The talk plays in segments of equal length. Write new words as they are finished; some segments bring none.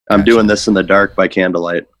I'm doing this in the dark by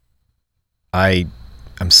candlelight. I'm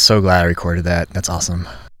so glad I recorded that. That's awesome.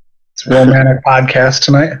 It's a romantic podcast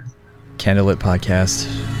tonight. Candlelit podcast.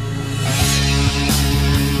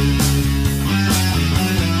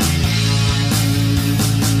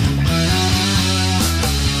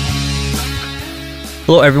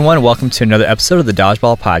 Hello everyone, welcome to another episode of the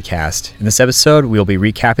Dodgeball Podcast. In this episode, we will be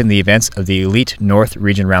recapping the events of the Elite North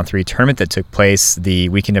Region Round 3 tournament that took place the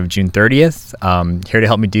weekend of June 30th. Here to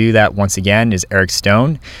help me do that once again is Eric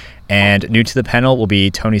Stone, and new to the panel will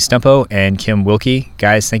be Tony Stumpo and Kim Wilke.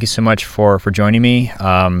 Guys, thank you so much for joining me.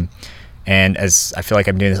 And as I feel like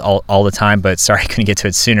I'm doing this all the time, but sorry I couldn't get to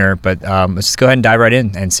it sooner, but let's just go ahead and dive right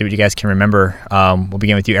in and see what you guys can remember. We'll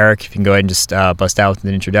begin with you, Eric. If you can go ahead and just bust out with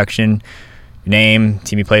an introduction. Your name,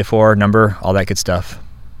 team you play for, number, all that good stuff.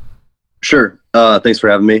 Sure. Thanks for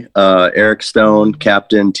having me. Eric Stone,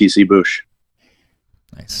 captain, TC Boosh.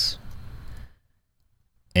 Nice.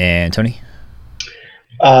 And Tony?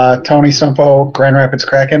 Tony Stumpo, Grand Rapids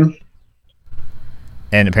Kraken.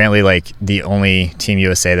 And apparently, like, the only Team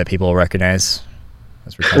USA that people will recognize.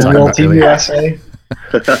 As we're talking Real about Team earlier. USA.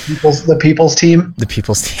 The People's Team. The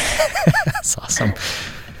People's Team. That's awesome.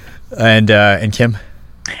 And Kim?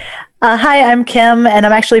 Hi, I'm Kim, and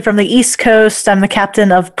I'm actually from the East Coast. I'm the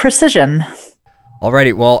captain of Precision.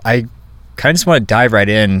 Alrighty, well, I kind of just want to dive right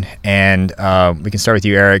in, and we can start with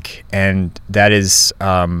you, Eric, and that is,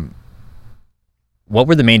 what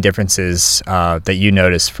were the main differences that you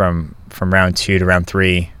noticed from round 2 to round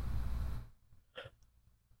 3?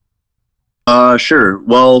 Sure.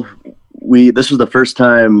 Well, this was the first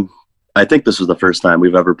time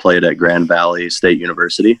we've ever played at Grand Valley State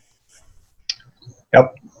University.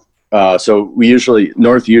 Yep. So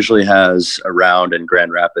North usually has a round in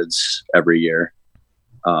Grand Rapids every year.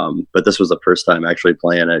 But this was the first time actually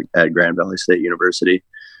playing at Grand Valley State University,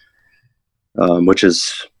 which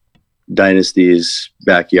is Dynasty's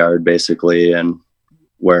backyard basically, and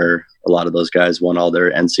where a lot of those guys won all their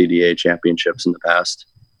NCDA championships in the past.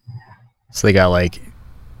 So they got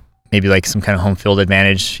maybe some kind of home field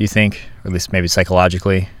advantage, you think, or at least maybe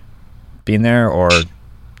psychologically being there, or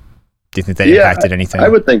do you think that impacted anything? I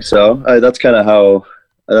would think so. That's kind of how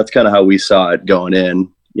we saw it going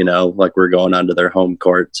in, like we're going onto their home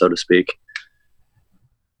court, so to speak.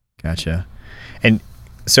 Gotcha. And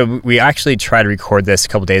so we actually tried to record this a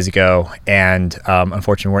couple days ago, and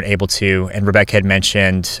unfortunately weren't able to. And Rebecca had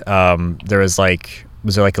mentioned there was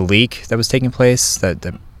there a leak that was taking place?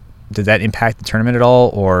 Did that impact the tournament at all,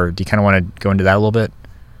 or do you kind of want to go into that a little bit,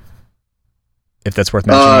 if that's worth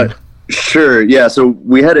mentioning? Sure. Yeah. So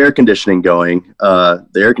we had air conditioning going. The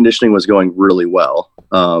air conditioning was going really well.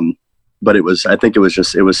 But it was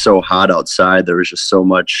so hot outside. There was just so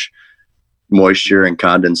much moisture and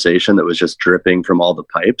condensation that was just dripping from all the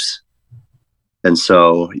pipes. And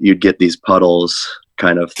so you'd get these puddles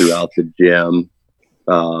kind of throughout the gym.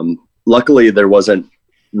 Luckily they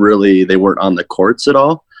weren't on the courts at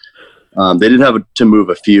all. They did have to move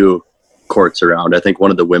a few courts around. I think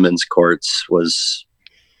one of the women's courts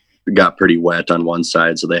got pretty wet on one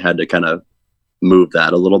side, so they had to kind of move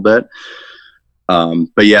that a little bit.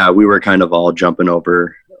 But yeah, we were kind of all jumping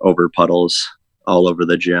over puddles all over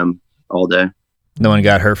the gym all day. No one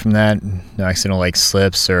got hurt from that? No accidental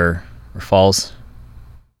slips or falls?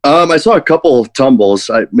 I saw a couple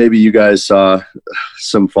tumbles. Maybe you guys saw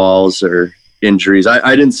some falls or injuries.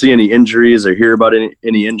 I didn't see any injuries or hear about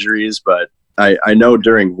any injuries, but I know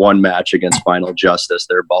during one match against Final Justice,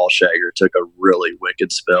 their ball shagger took a really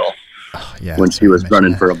wicked spill when she was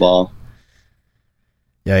running for a ball.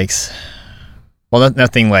 Yikes. Well,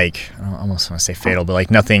 nothing I almost want to say fatal,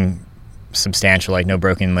 but nothing substantial, no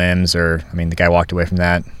broken limbs, or, the guy walked away from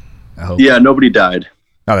that, I hope. Yeah, nobody died.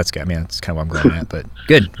 Oh, that's good. That's kind of what I'm going at, but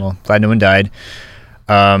good. Well, glad no one died.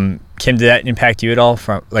 Kim, did that impact you at all?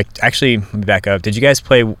 Actually, let me back up. Did you guys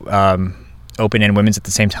play open and women's at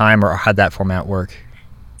the same time, or how'd that format work?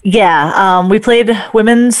 Yeah, we played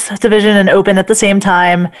women's division and open at the same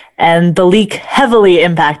time, and the leak heavily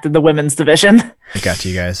impacted the women's division. It got to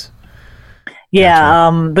you guys.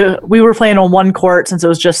 Yeah, gotcha. We were playing on one court since it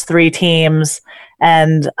was just 3 teams,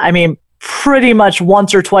 and pretty much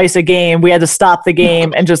once or twice a game, we had to stop the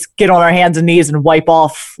game and just get on our hands and knees and wipe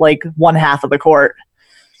off one half of the court.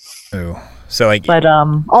 Oh, so but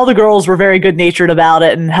all the girls were very good natured about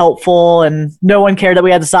it and helpful, and no one cared that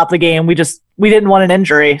we had to stop the game. We didn't want an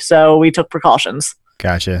injury, so we took precautions.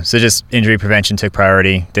 Gotcha. So just injury prevention took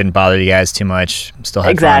priority. Didn't bother you guys too much. Still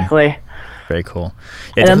had exactly. Fun. Very cool.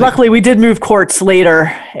 Yeah, and then luckily we did move courts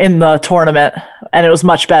later in the tournament, and it was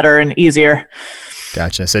much better and easier.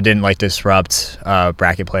 Gotcha. So it didn't disrupt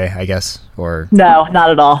bracket play, I guess, or? No, not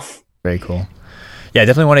at all. Very cool. Yeah, I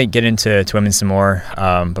definitely want to get into women some more.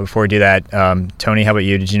 But before we do that, Tony, how about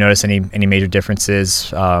you? Did you notice any major differences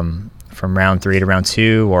from round 3 to round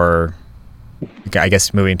 2, or I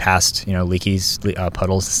guess moving past leakies,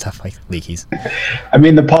 puddles and stuff like leakies? I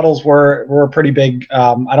mean, the puddles were a pretty big.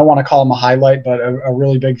 I don't want to call them a highlight, but a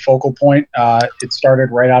really big focal point. It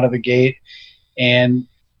started right out of the gate, and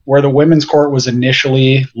where the women's court was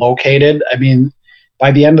initially located, I mean,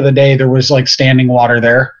 by the end of the day, there was like standing water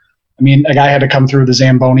there. I mean, a guy had to come through the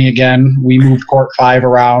Zamboni again. We moved court 5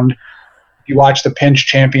 around. If you watch the Pinch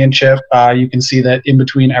Championship, you can see that in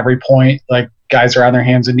between every point, like guys are on their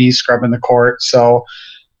hands and knees scrubbing the court. So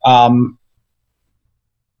from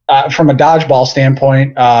a dodgeball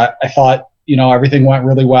standpoint, I thought, everything went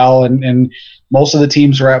really well, and most of the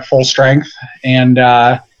teams were at full strength, and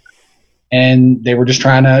they were just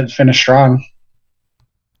trying to finish strong.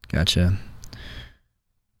 Gotcha.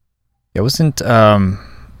 I wasn't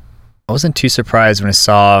too surprised when I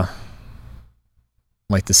saw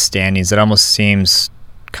like the standings. It almost seems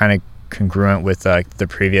kind of congruent with the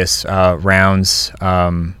previous rounds.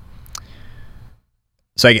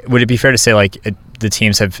 So would it be fair to say like the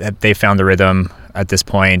teams have they found the rhythm at this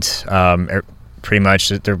point? Pretty much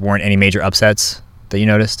there weren't any major upsets that you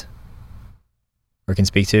noticed or can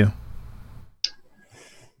speak to?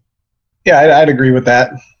 Yeah, I'd agree with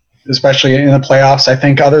that, especially in the playoffs. I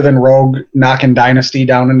think other than Rogue knocking Dynasty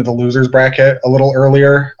down into the losers bracket a little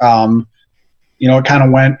earlier, it kind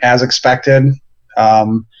of went as expected.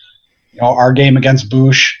 Our game against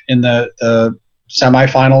Boosh in the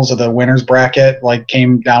semifinals of the winners bracket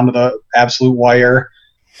came down to the absolute wire.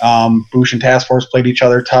 Boosh and Task Force played each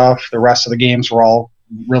other tough. The rest of the games were all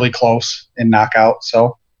really close in knockout.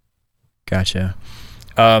 So, gotcha.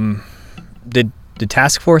 Did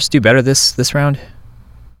Task Force do better this round?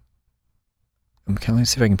 Let me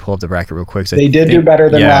see if I can pull up the bracket real quick. They did do better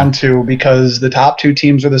than round 2 because the top 2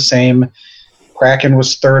 teams are the same. Kraken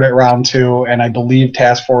was 3rd at round 2, and I believe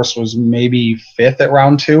Task Force was maybe 5th at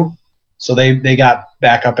round 2. So they got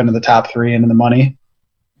back up into the top 3 and in the money.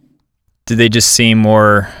 Did they just seem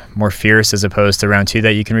more fierce as opposed to round 2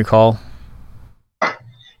 that you can recall?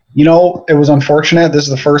 It was unfortunate. This is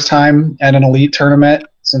the first time at an elite tournament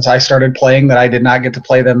since I started playing that I did not get to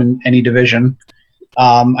play them in any division.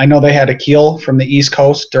 I know they had Akil from the East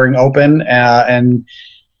Coast during Open, and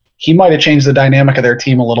he might have changed the dynamic of their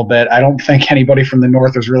team a little bit. I don't think anybody from the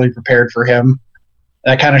North was really prepared for him.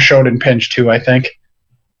 That kind of showed in Pinch too, I think.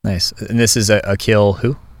 Nice. And this is Akil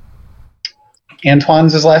who?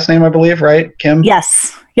 Antoine's his last name, I believe, right, Kim?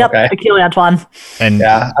 Yes. Yep. Okay. Akil Antoine. And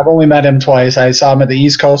yeah, I've only met him twice. I saw him at the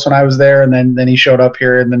East Coast when I was there, and then he showed up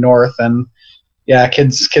here in the North. And yeah,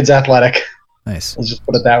 kid's athletic. Nice. Let's just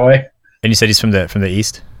put it that way. And you said he's from the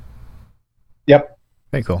East? Yep.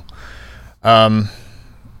 Very cool.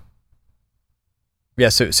 Yeah.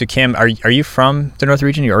 So Kim, are you from the North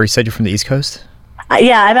region, or you said you're from the East Coast?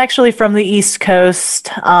 Yeah, I'm actually from the East Coast.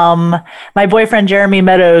 My boyfriend Jeremy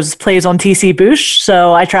Meadows plays on TC Boosh,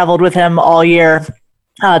 so I traveled with him all year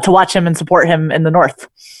to watch him and support him in the North.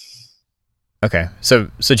 Okay, so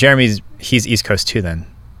he's East Coast too, then.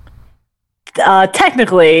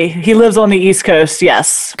 Technically, he lives on the East Coast,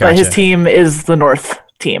 yes, Gotcha. But his team is the North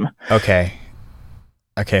team. Okay,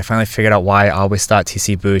 I finally figured out why I always thought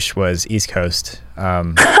TC Boosh was East Coast.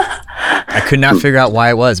 I could not figure out why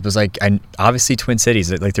it was. It was obviously Twin Cities,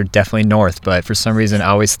 they're definitely North, but for some reason I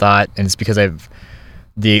always thought, and it's because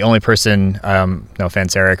the only person, no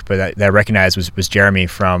offense, Eric, but that I recognized was Jeremy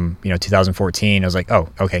from 2014. I was like, oh,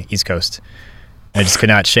 okay, East Coast. And I just could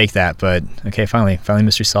not shake that, but okay, finally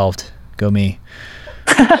mystery solved. Go me.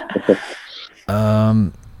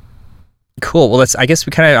 Cool. Well, I guess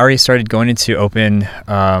we kind of already started going into Open.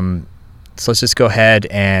 So let's just go ahead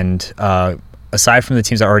and aside from the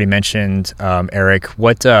teams I already mentioned, Eric,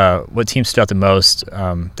 what team stood out the most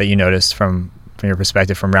that you noticed from your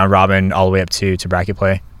perspective from round robin all the way up to bracket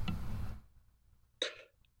play?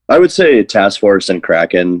 I would say Task Force and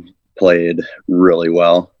Kraken played really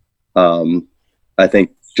well. I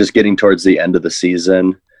think just getting towards the end of the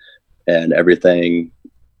season and everything,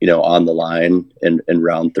 on the line in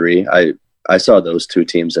round 3, I saw those 2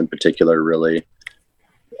 teams in particular really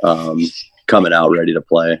coming out ready to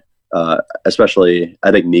play. Especially,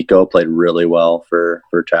 I think Nico played really well for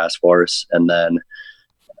Task Force, and then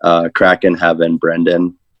Kraken having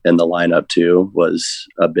Brendan in the lineup too was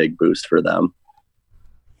a big boost for them.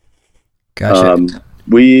 Gotcha.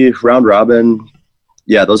 We round robin,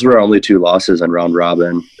 yeah, those were our only 2 losses in round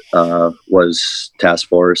robin. Was Task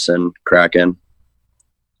Force and Kraken.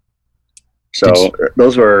 So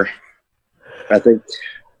those were, I think,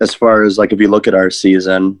 as far as if you look at our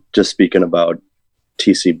season, just speaking about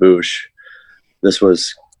TC Boosh, this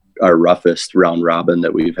was our roughest round robin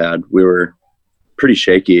that we've had. We were pretty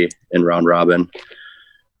shaky in round robin,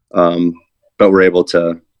 but we're able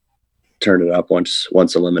to turn it up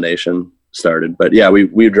once elimination started. But yeah,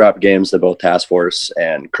 we dropped games to both Task Force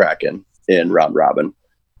and Kraken in round robin.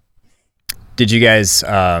 Did you guys?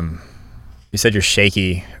 You said you're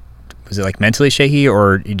shaky. Was it like mentally shaky,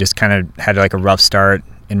 or you just kind of had like a rough start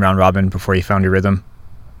in round robin before you found your rhythm?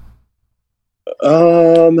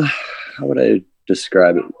 How would I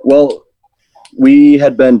describe it? Well, we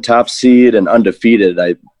had been top seed and undefeated.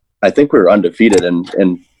 I think we were undefeated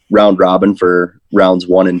in round robin for rounds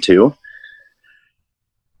 1 and 2.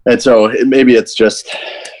 And so maybe it's just,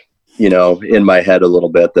 in my head a little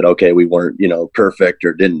bit that, okay, we weren't, perfect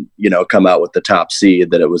or didn't, come out with the top seed,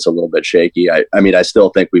 that it was a little bit shaky. I mean, I still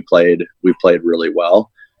think we played really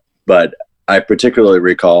well, but I particularly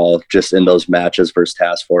recall just in those matches versus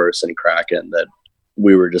Task Force and Kraken that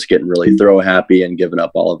we were just getting really throw happy and giving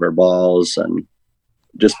up all of our balls and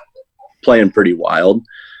just playing pretty wild.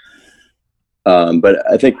 But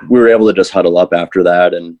I think we were able to just huddle up after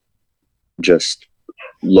that and just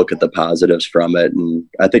look at the positives from it. And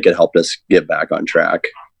I think it helped us get back on track.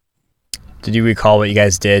 Did you recall what you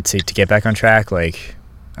guys did to get back on track? Like,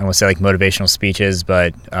 I won't say like motivational speeches,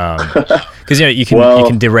 but because you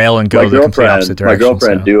can derail and go the complete opposite direction. My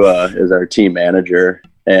girlfriend Dua is our team manager,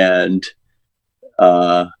 and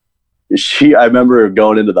I remember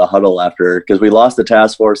going into the huddle after, because we lost the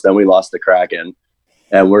Task Force, then we lost the Kraken,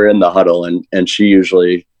 and we're in the huddle, and she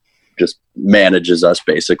usually just manages us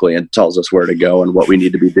basically and tells us where to go and what we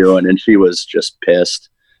need to be doing. And she was just pissed.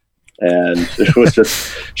 And it was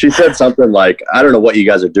just, she said something like, I don't know what you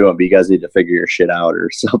guys are doing, but you guys need to figure your shit out or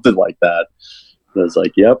something like that. And I was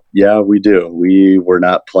like, yep, yeah, we do. We were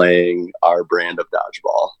not playing our brand of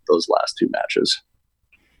dodgeball those last 2 matches.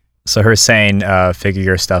 So her saying, figure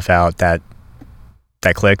your stuff out, that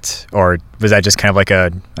clicked? Or was that just kind of like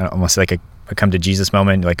almost like a come to Jesus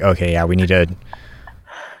moment? Like, okay, yeah, we need to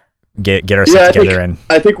get ourselves together.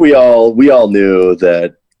 I think we all knew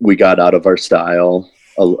that we got out of our style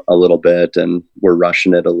a little bit and we're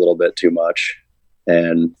rushing it a little bit too much,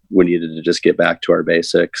 and we needed to just get back to our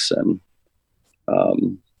basics and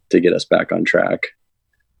to get us back on track.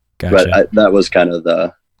 Gotcha. But that was kind of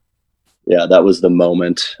that was the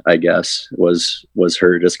moment, I guess, was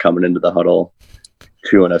her just coming into the huddle,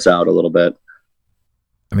 chewing us out a little bit.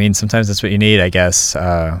 I mean, sometimes that's what you need, I guess.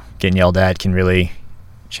 Getting yelled at can really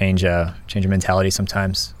change your mentality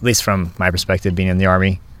sometimes, at least from my perspective, being in the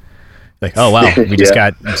Army. Like, oh wow, we just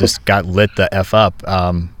got lit the F up.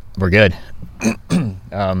 We're good. Going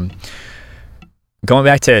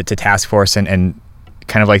back to Task Force and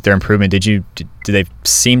kind of like their improvement, did they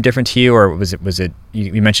seem different to you, or was it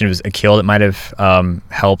you mentioned it was a kill that might have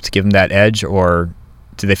helped give them that edge, or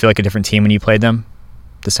did they feel like a different team when you played them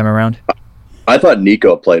this time around? I thought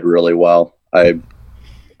Nico played really well. He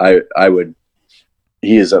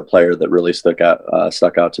is a player that really stuck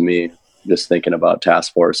out to me. Just thinking about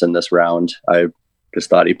Task Force in this round, I just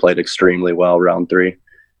thought he played extremely well round 3.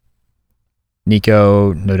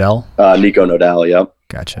 Nico Nodell? Nico Nodell, yep.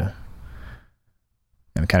 Gotcha.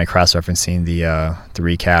 I'm kind of cross-referencing the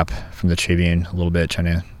recap from the Tribune a little bit, trying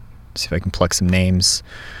to see if I can pluck some names.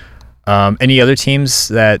 Any other teams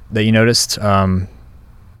that you noticed that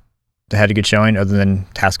had a good showing other than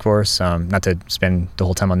Task Force? Not to spend the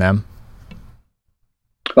whole time on them.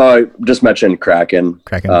 I just mentioned Kraken.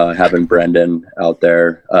 Having Brendan out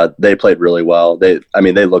there, they played really well. They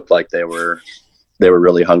looked like they were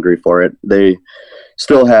really hungry for it. They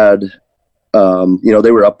still had,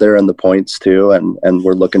 they were up there in the points too, and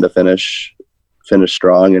were looking to finish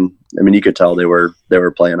strong. And I mean, you could tell they were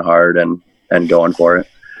playing hard and going for it.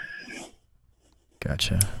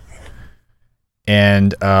 Gotcha.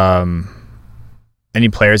 And any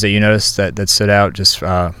players that you noticed that stood out just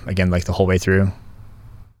again, like the whole way through?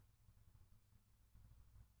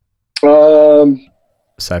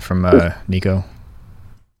 Aside from Nico?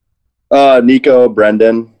 Nico,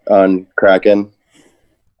 Brendan on Kraken.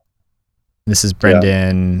 This is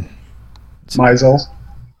Brendan... Mizel.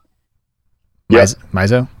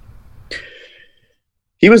 Mizo?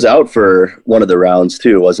 He was out for one of the rounds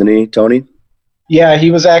too, wasn't he, Tony? Yeah,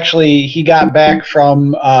 he got back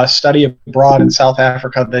from study abroad in South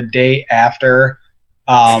Africa the day after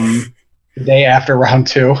round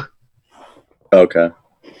 2. Okay.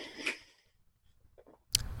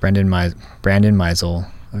 Brandon Mizel.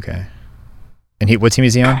 Okay. And what team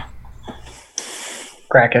is he on?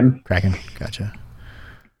 Kraken. Gotcha.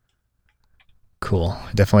 Cool.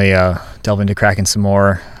 Definitely delve into Kraken some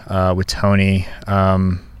more with Tony.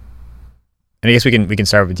 And I guess we can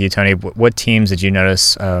start with you, Tony. What teams did you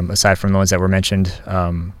notice, aside from the ones that were mentioned,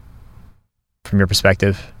 from your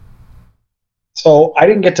perspective? So I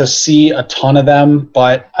didn't get to see a ton of them,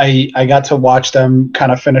 but I got to watch them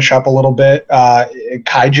kind of finish up a little bit.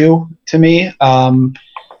 Kaiju, to me,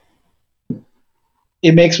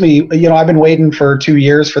 it makes me, I've been waiting for 2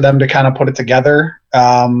 years for them to kind of put it together.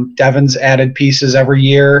 Devin's added pieces every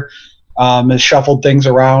year, has shuffled things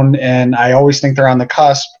around, and I always think they're on the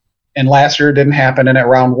cusp. And last year it didn't happen, and at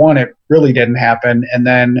round one it really didn't happen. And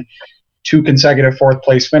then 2 consecutive fourth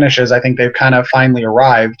place finishes, I think they've kind of finally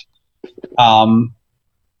arrived. And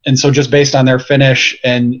so just based on their finish,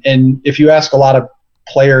 and if you ask a lot of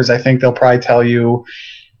players, I think they'll probably tell you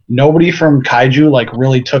nobody from Kaiju like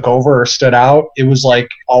really took over or stood out. It was like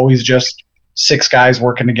always just 6 guys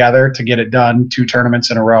working together to get it done 2 tournaments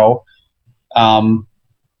in a row.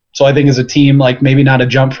 So I think as a team, like maybe not a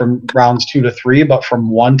jump from rounds 2 to 3, but from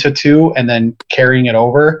 1 to 2 and then carrying it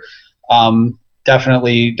over.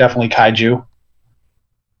 Definitely Kaiju.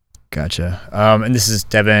 Gotcha. And this is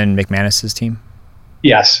Devin McManus's team?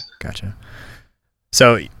 Yes. Gotcha.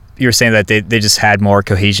 So you were saying that they just had more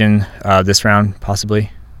cohesion this round,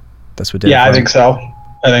 possibly? That's what did it Yeah, for I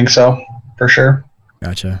think so. For sure.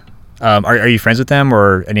 Gotcha. Are you friends with them,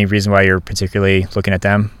 or any reason why you're particularly looking at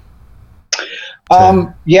them?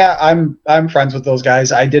 Yeah, I'm friends with those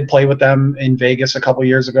guys. I did play with them in Vegas a couple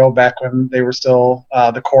years ago, back when they were still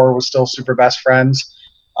the core was still super best friends.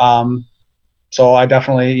 So I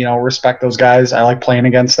definitely respect those guys. I like playing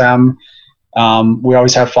against them. We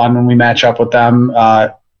always have fun when we match up with them,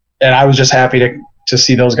 and I was just happy to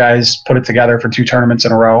see those guys put it together for 2 tournaments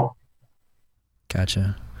in a row.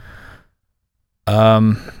 Gotcha.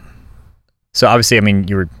 So obviously, I mean,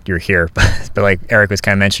 you're here, but like Eric was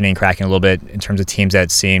kind of mentioning Kraken a little bit in terms of teams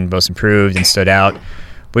that seemed most improved and stood out.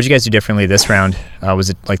 What did you guys do differently this round? Was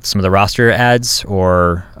it like some of the roster adds,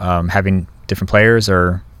 or having different players,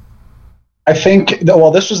 or? I think,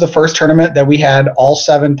 this was the first tournament that we had all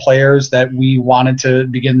 7 players that we wanted to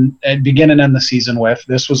begin and end the season with.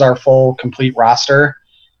 This was our full, complete roster.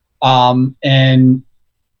 And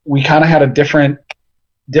we kind of had a different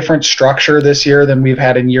structure this year than we've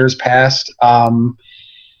had in years past. And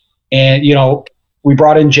we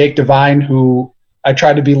brought in Jake Devine, who I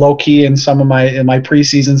tried to be low key in some of my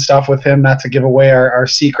preseason stuff with him, not to give away our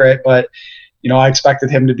secret, but I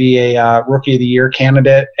expected him to be a rookie of the year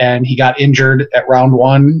candidate, and he got injured at round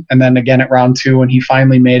 1 and then again at round 2, and he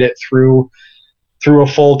finally made it through a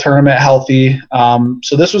full tournament healthy.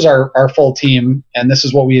 So this was our full team, and this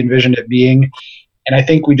is what we envisioned it being. And I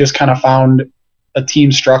think we just kind of found a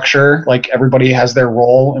team structure, like everybody has their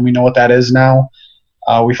role, and we know what that is now.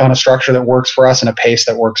 We found a structure that works for us and a pace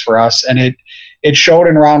that works for us, and it showed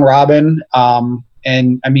in round robin.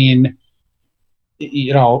 And I mean,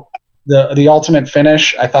 the ultimate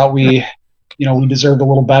finish, I thought we deserved a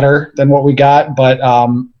little better than what we got, but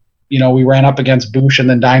we ran up against Boosh and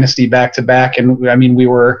then Dynasty back to back, and I mean we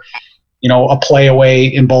were a play away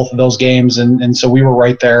in both of those games, and so we were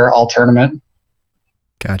right there all tournament.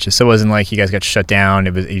 Gotcha. So it wasn't like you guys got shut down.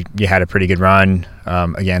 It was you had a pretty good run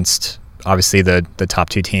against obviously the top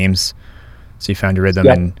 2 teams, so you found your rhythm.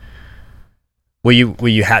 Yep. And will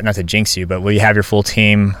you have, not to jinx you, but will you have your full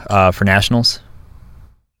team for nationals?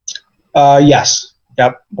 Yes.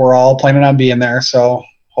 Yep. We're all planning on being there, so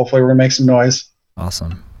hopefully we're gonna make some noise.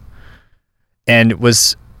 Awesome. And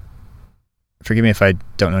forgive me if I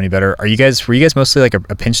don't know any better. Were you guys mostly like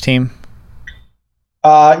a pinch team?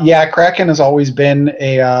 Yeah, Kraken has always been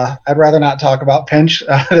I'd rather not talk about pinch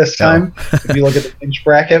this time. No. If you look at the pinch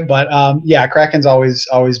bracket, but yeah, Kraken's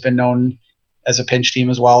always been known as a pinch team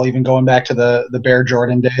as well, even going back to the Bear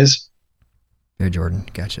Jordan days. Bear Jordan,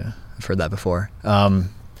 gotcha. I've heard that before.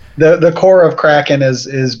 The core of Kraken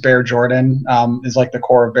is Bear Jordan, is like the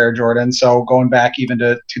core of Bear Jordan. So going back even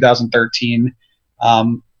to 2013,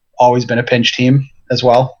 always been a pinch team as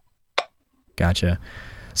well. Gotcha.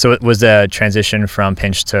 So it was the transition from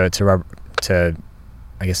pinch to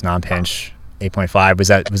I guess non-pinch 8.5.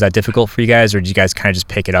 Was that difficult for you guys, or did you guys kind of just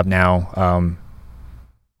pick it up now?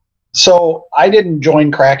 So I didn't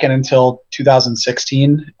join Kraken until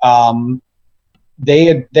 2016.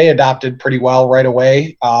 They adopted pretty well right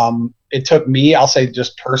away. It took me, I'll say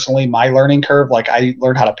just personally, my learning curve. Like I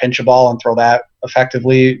learned how to pinch a ball and throw that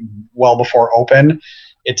effectively well before open.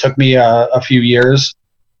 It took me a few years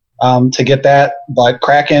to get that. But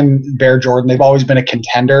Kraken, Bear Jordan, they've always been a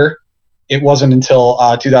contender. It wasn't until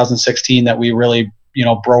 2016 that we really,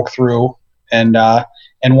 broke through and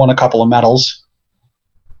won a couple of medals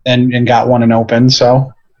and got one in open.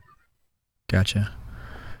 So, gotcha.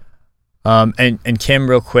 And Kim,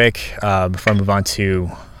 real quick, before I move on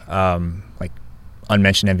to like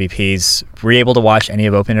unmentioned MVPs. Were you able to watch any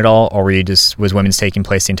of Open at all, or was women's taking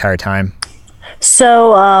place the entire time?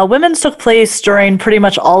 So women's took place during pretty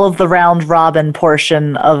much all of the round robin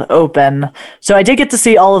portion of Open. So I did get to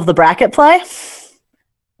see all of the bracket play.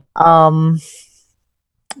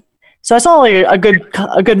 So I saw like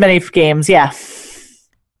a good many games. Yeah.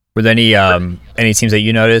 Were there any teams that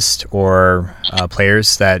you noticed or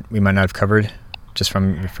players that we might not have covered, just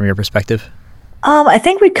from your perspective? I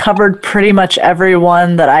think we covered pretty much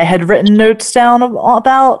everyone that I had written notes down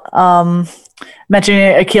about.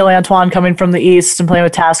 Mentioning Akil Antoine coming from the East and playing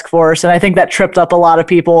with Task Force, and I think that tripped up a lot of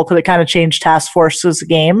people because it kind of changed Task Force's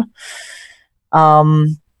game.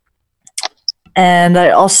 And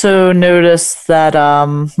I also noticed that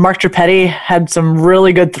Mark Trippetti had some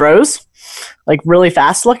really good throws, like really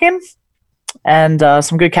fast looking, and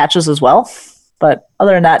some good catches as well. But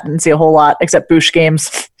other than that, didn't see a whole lot except Boosh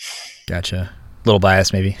games. Gotcha. A little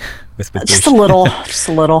biased maybe with just Boosh. just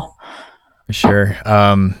a little. For sure.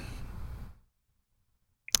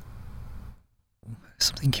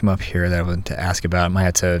 Something came up here that I wanted to ask about. I might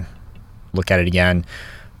have to look at it again,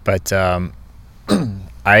 but I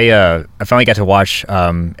finally got to watch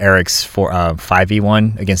Eric's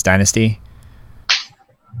 5v1 against Dynasty.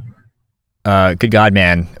 Good God,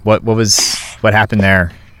 man! What happened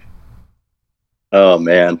there? Oh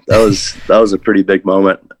man, that was a pretty big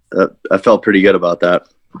moment. I felt pretty good about that.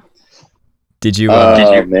 Did you?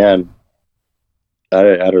 Man, I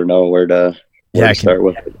don't know where to start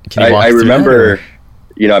with. I remember,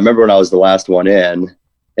 I remember when I was the last one in,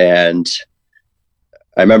 and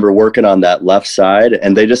I remember working on that left side,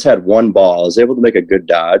 and they just had one ball. I was able to make a good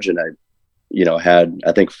dodge, and I, had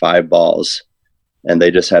I think 5 balls, and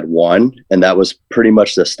they just had one, and that was pretty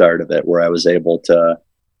much the start of it, where I was able to.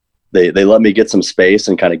 They let me get some space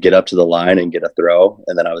and kind of get up to the line and get a throw,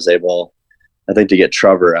 and then I was able, I think, to get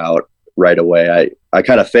Trevor out right away. I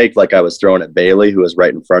kind of faked like I was throwing at Bailey, who was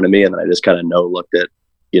right in front of me, and then I just kind of looked at,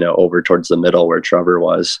 over towards the middle where Trevor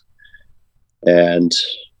was, and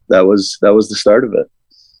that was the start of it.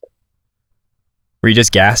 Were you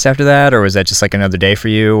just gassed after that, or was that just like another day for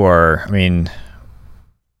you? Or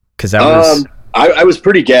because that was. I was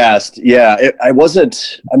pretty gassed. Yeah, I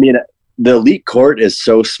wasn't. I mean, the elite court is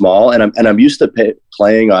so small, and I'm used to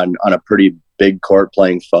playing on a pretty big court,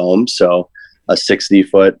 playing foam, so a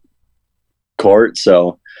 60-foot court.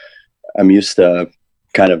 So I'm used to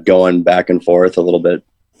kind of going back and forth a little bit,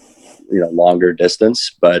 longer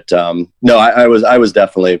distance. But no, I was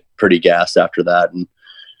definitely pretty gassed after that, and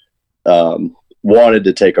wanted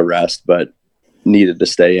to take a rest, but needed to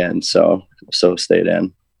stay in, so stayed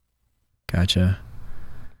in. Gotcha.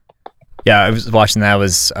 Yeah, I was watching that.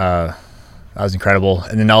 That was incredible.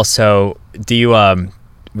 And then also, do you were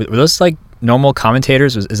those like normal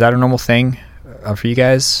commentators? Is that a normal thing for you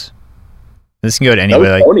guys? This can go to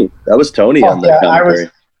anyway. That was Tony on the commentary.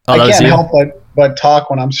 I can't help but talk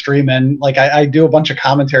when I'm streaming. Like I do a bunch of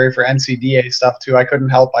commentary for NCDA stuff too. I couldn't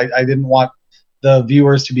help. I didn't want the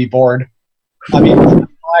viewers to be bored. I mean, the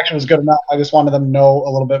action was good enough. I just wanted them to know a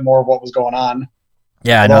little bit more of what was going on.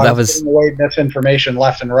 Yeah, no, that was giving away misinformation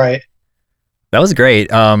left and right. That was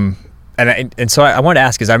great. And so I wanted to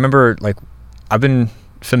ask, because I remember, like, I've been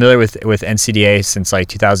familiar with NCDA since like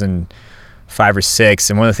 2005 or 6,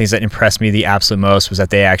 and one of the things that impressed me the absolute most was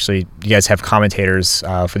that you guys have commentators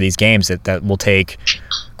for these games that will take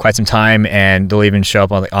quite some time, and they'll even show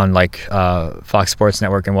up on Fox Sports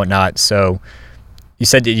Network and whatnot. So you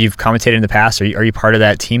said that you've commentated in the past. Are you part of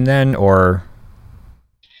that team then, or?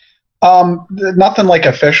 Nothing like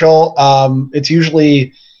official. It's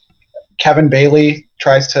usually Kevin Bailey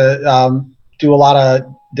tries to do a lot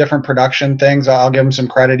of different production things. I'll give him some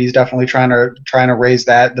credit. He's definitely trying to raise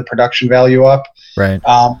the production value up. Right.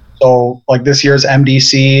 So like this year's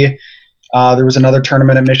MDC, there was another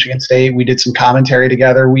tournament at Michigan State. We did some commentary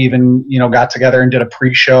together. We even, got together and did a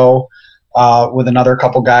pre-show with another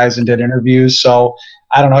couple guys and did interviews. So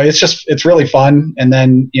I don't know. It's really fun. And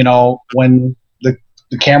then, when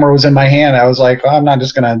the camera was in my hand, I was like, I'm not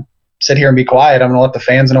just going to sit here and be quiet. I'm going to let the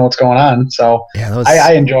fans know what's going on. So yeah,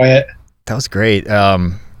 I enjoy it. That was great.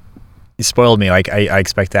 You spoiled me. Like I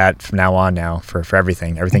expect that from now on for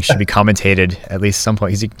everything. Everything should be commentated at least some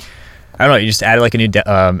point. I don't know. You just added like a new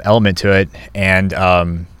element to it. And I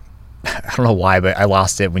don't know why, but I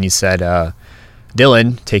lost it when you said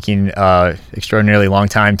Dylan taking extraordinarily long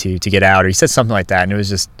time to get out, or he said something like that, and it was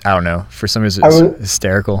just, I don't know, for some reason it was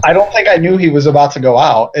hysterical. I don't think I knew he was about to go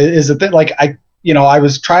out. Is the thing, like I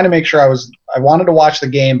was trying to make sure I wanted to watch the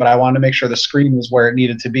game, but I wanted to make sure the screen was where it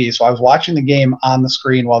needed to be. So I was watching the game on the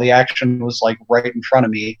screen while the action was like right in front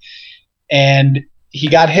of me. And he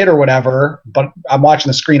got hit or whatever, but I'm watching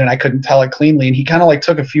the screen and I couldn't tell it cleanly. And he kind of like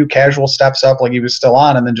took a few casual steps up like he was still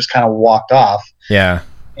on and then just kind of walked off. Yeah.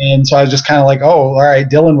 And so I was just kind of like, oh, all right,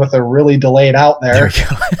 Dylan with a really delayed out there. There we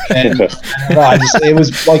go. And I don't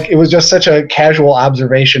know, it was just such a casual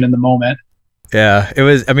observation in the moment. Yeah, it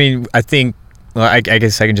was. I mean, I think. Well, I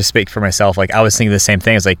guess I can just speak for myself. Like I was thinking the same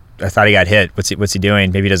thing. It's like I thought he got hit. What's he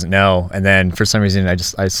doing? Maybe he doesn't know. And then for some reason, I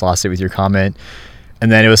just lost it with your comment. And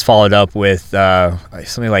then it was followed up with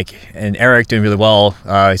something like, and Eric doing really well.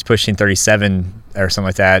 He's pushing 37 or something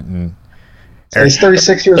like that. And so he's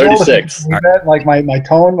 36 years 36. old. Like my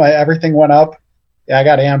tone, everything went up. Yeah, I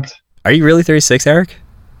got amped. Are you really 36, Eric?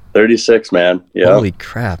 36, man. Yeah. Holy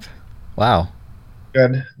crap! Wow.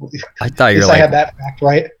 Good. I thought you were I like. had that fact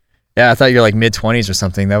right. Yeah, I thought you were like mid-20s or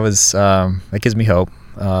something. That was that gives me hope.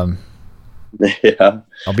 Yeah.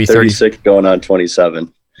 I'll be 36 going on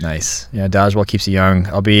 27. Nice. Yeah, dodgeball keeps you young.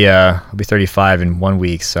 I'll be 35 in 1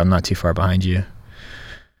 week, so I'm not too far behind you.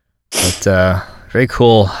 But very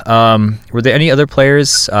cool. Were there any other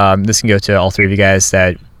players? This can go to all three of you guys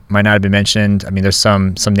that might not have been mentioned. I mean, there's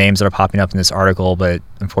some names that are popping up in this article, but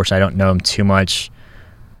unfortunately, I don't know them too much.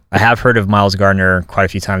 I have heard of Miles Gardner quite a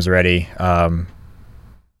few times already.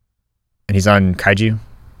 And he's on Kaiju.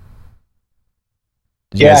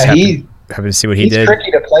 Did you guys happen to see what he did? He's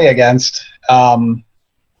tricky to play against.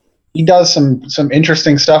 He does some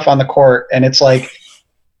interesting stuff on the court, and it's like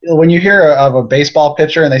when you hear of a baseball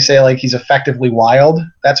pitcher and they say like he's effectively wild,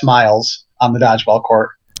 that's Miles on the dodgeball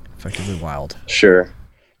court. Effectively wild. Sure.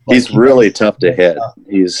 He's really tough to hit.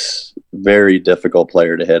 He's very difficult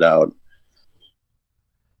player to hit out.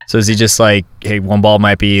 So is he just like, hey, one ball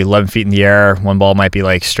might be 11 feet in the air, one ball might be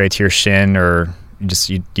like straight to your shin, or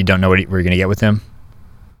you don't know where you're going to get with him?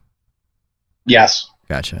 Yes.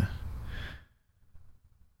 Gotcha.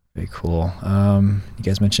 Very cool. You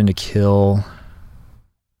guys mentioned a kill.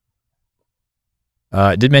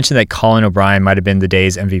 Did mention that Colin O'Brien might have been the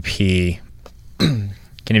day's MVP. Can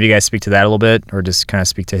any of you guys speak to that a little bit, or just kind of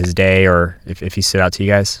speak to his day, or if he stood out to you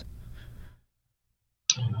guys?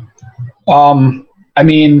 I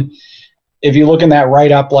mean, if you look in that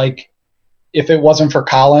write-up, like, if it wasn't for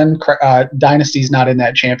Colin, Dynasty's not in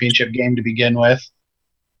that championship game to begin with.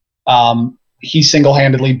 He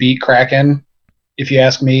single-handedly beat Kraken, if you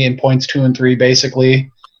ask me, in points 2 and 3, basically.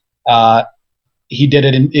 He did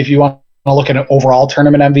it if you want to look at an overall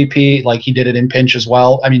tournament MVP, like, he did it in pinch as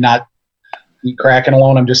well. I mean, not Kraken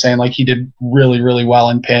alone. I'm just saying, like, he did really, really well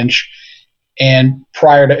in pinch. And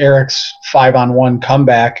prior to Eric's 5-on-1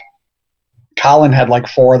 comeback, Colin had like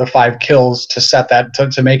 4 of the 5 kills to set that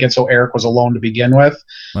to make it so Eric was alone to begin with.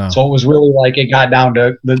 Wow. So it was really like it got down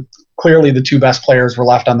to clearly the 2 best players were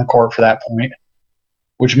left on the court for that point,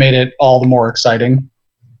 which made it all the more exciting.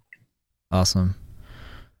 Awesome.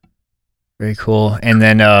 Very cool. And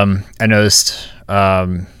then I noticed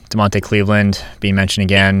DeMonte Cleveland being mentioned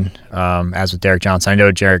again, as with Derek Johnson. I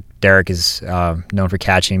know Derek is known for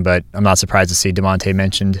catching, but I'm not surprised to see DeMonte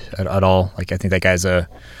mentioned at all. Like, I think that guy's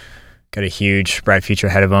got a huge, bright future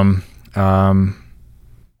ahead of him.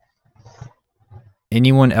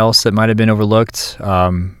 Anyone else that might have been overlooked?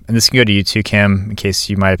 And this can go to you too, Kim, in case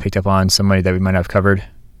you might have picked up on somebody that we might not have covered.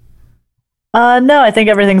 No, I think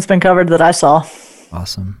everything's been covered that I saw.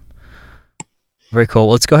 Awesome. Very cool.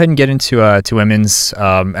 Let's go ahead and get into to women's.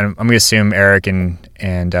 And I'm going to assume Eric and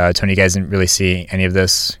Tony, you guys didn't really see any of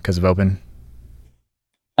this because of Open.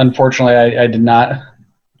 Unfortunately, I did not.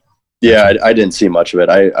 Yeah, I didn't see much of it.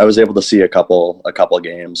 I was able to see a couple of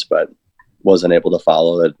games, but wasn't able to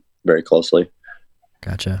follow it very closely.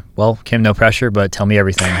 Gotcha. Well, Kim, no pressure, but tell me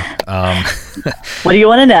everything. What do you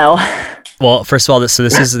want to know? Well, first of all, this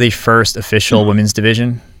is the first official women's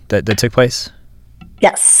division that took place?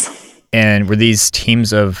 Yes. And were these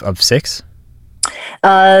teams of 6?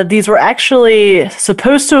 These were actually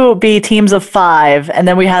supposed to be teams of 5, and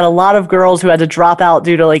then we had a lot of girls who had to drop out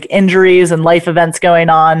due to like injuries and life events going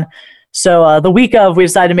on. So the week of, we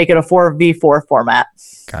decided to make it a 4v4 format.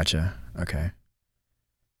 Gotcha. Okay.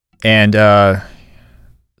 And so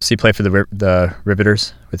you play for the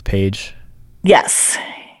Riveters with Paige? Yes.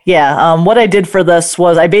 Yeah. What I did for this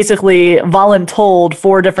was I basically voluntold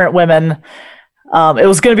 4 different women. It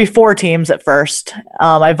was going to be 4 teams at first.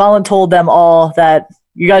 I voluntold them all that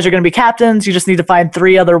you guys are going to be captains. You just need to find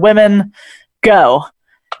 3 other women. Go.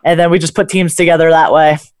 And then we just put teams together that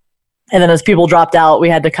way. And then as people dropped out, we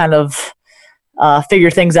had to kind of figure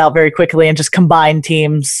things out very quickly and just combine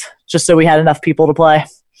teams just so we had enough people to play.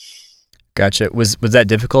 Gotcha. Was that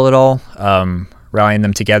difficult at all? Rallying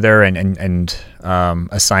them together and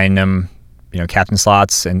assigning them, captain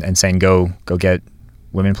slots and saying go get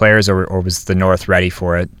women players, or was the North ready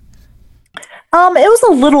for it? It was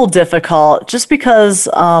a little difficult just because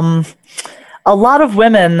a lot of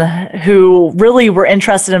women who really were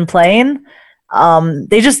interested in playing,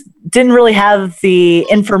 they just didn't really have the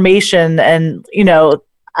information, and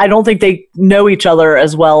I don't think they know each other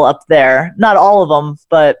as well up there. Not all of them,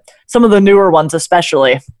 but some of the newer ones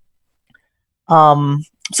especially. So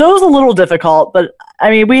it was a little difficult, but I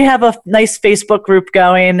mean, we have a nice Facebook group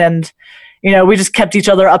going, and we just kept each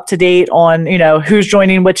other up to date on who's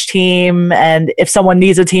joining which team, and if someone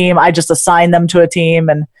needs a team, I just assign them to a team,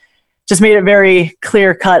 and just made it very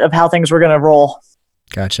clear cut of how things were going to roll.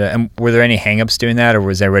 Gotcha. And were there any hangups doing that, or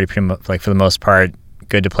was everybody pretty much, like, for the most part,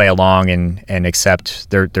 good to play along and accept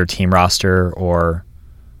their team roster? Or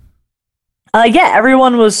yeah,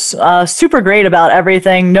 everyone was super great about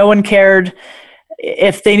everything. No one cared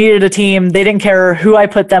if they needed a team. They didn't care who I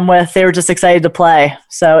put them with. They were just excited to play.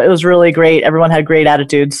 So it was really great. Everyone had great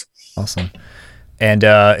attitudes. Awesome. And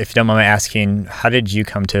if you don't mind me asking, how did you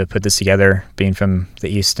come to put this together, being from the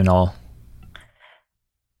East and all?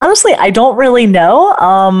 Honestly, I don't really know.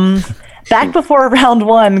 Back before round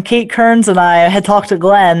one, Kate Kearns and I had talked to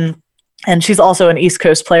Glenn, and she's also an East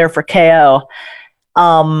Coast player for KO.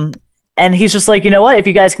 And he's just like, you know what? If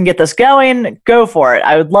you guys can get this going, go for it.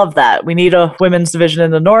 I would love that. We need a women's division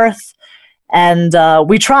in the North. And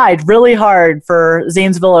we tried really hard for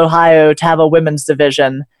Zanesville, Ohio to have a women's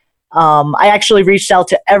division. I actually reached out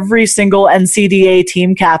to every single NCDA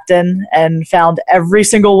team captain and found every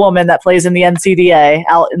single woman that plays in the NCDA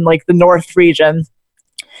out in like the North region.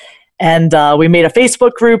 And we made a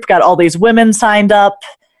Facebook group, got all these women signed up,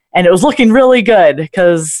 and it was looking really good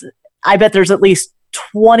because I bet there's at least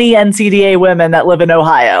 20 NCDA women that live in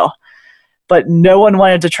Ohio, but no one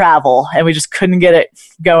wanted to travel, and we just couldn't get it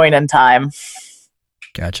going in time.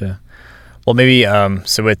 Gotcha. Well, maybe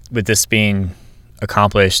so with this being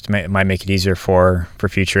accomplished, it might make it easier for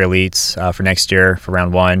future elites for next year for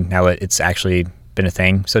round one, now that it's actually been a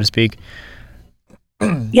thing, so to speak.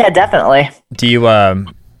 Yeah, definitely. Do you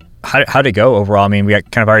how'd it go overall? I mean, we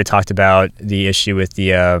kind of already talked about the issue with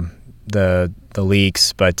the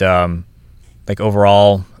leaks, but like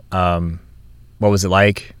overall, what was it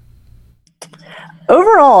like?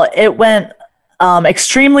 Overall, it went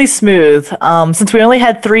extremely smooth. Since we only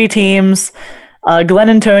had 3 teams, Glenn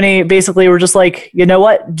and Tony basically were just like, you know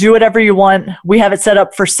what, do whatever you want. We have it set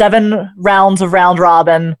up for 7 rounds of round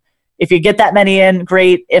robin. If you get that many in,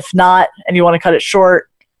 great. If not, and you want to cut it short,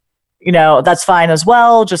 that's fine as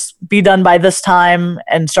well. Just be done by this time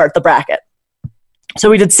and start the bracket. So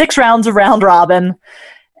we did 6 rounds of round robin,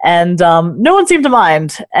 and no one seemed to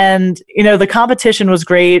mind. And, the competition was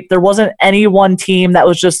great. There wasn't any one team that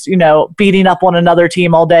was just, beating up on another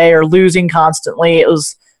team all day or losing constantly. It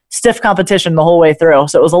was stiff competition the whole way through.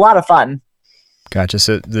 So it was a lot of fun. Gotcha.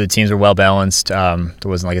 So the teams were well balanced. There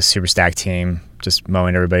wasn't like a super stacked team just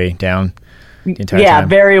mowing everybody down the entire time.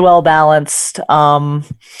 Very well balanced.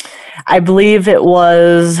 I believe it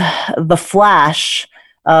was the Flash,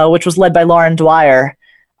 which was led by Lauren Dwyer.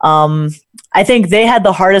 I think they had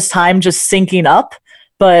the hardest time just syncing up,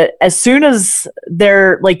 but as soon as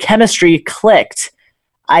their chemistry clicked,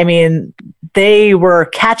 I mean, they were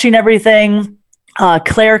catching everything.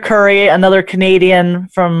 Claire Curry, another Canadian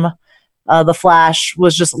from the Flash,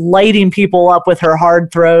 was just lighting people up with her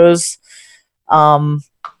hard throws.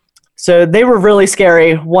 So they were really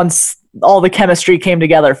scary once all the chemistry came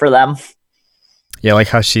together for them. Yeah, like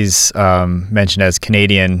how she's mentioned as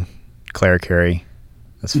Canadian Claire Curry.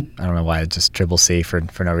 I don't know why, just triple C for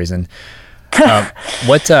no reason.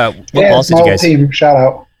 What balls did you guys? Team, shout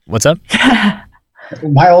out. What's up?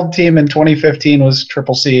 My old team in 2015 was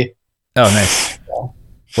triple C. Oh, nice.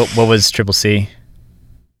 What was triple C?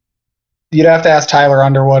 You'd have to ask Tyler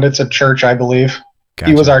Underwood. It's a church, I believe.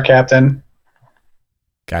 Gotcha. He was our captain.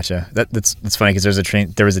 Gotcha. That's funny because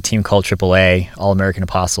there was a team called AAA, All American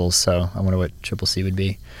Apostles. So I wonder what triple C would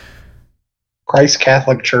be. Christ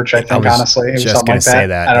Catholic Church, I think. Honestly, it was just something gonna like say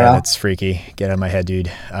that. that. I don't know. That's freaky. Get out of my head, dude.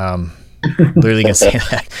 Literally gonna say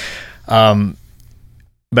that.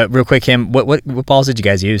 But real quick, Kim, what balls did you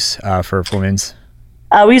guys use for women's?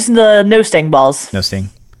 We used the no sting balls. No sting.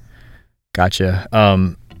 Gotcha.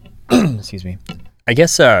 Excuse me. I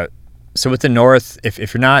guess so with the North,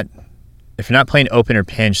 if you're not playing open or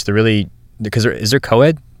pinch, is there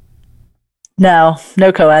co-ed? No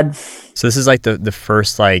co-ed. So this is like the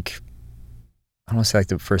first I don't want to say like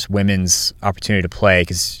the first women's opportunity to play,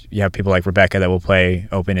 because you have people like Rebecca that will play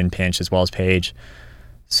open and pinch as well as Paige.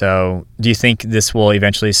 So do you think this will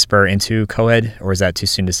eventually spur into co-ed, or is that too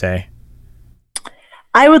soon to say?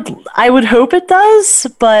 I would hope it does,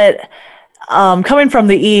 but coming from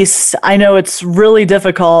the East, I know it's really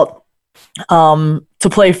difficult to to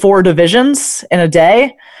play 4 divisions in a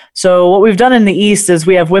day. So what we've done in the East is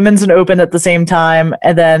we have women's and open at the same time,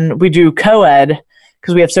 and then we do co-ed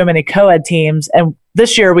because we have so many co-ed teams. And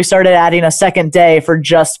this year we started adding a second day for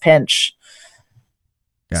just pinch.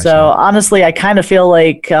 Gotcha. So honestly, I kind of feel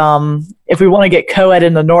like if we want to get co-ed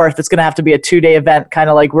in the North, it's going to have to be a 2-day event, kind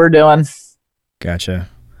of like we're doing. Gotcha.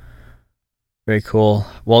 Very cool.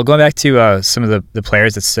 Well, going back to some of the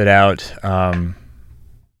players that stood out,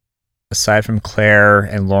 aside from Claire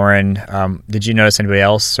and Lauren, did you notice anybody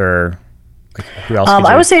else, or like, who else?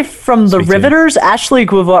 I would say from the Riveters, Ashley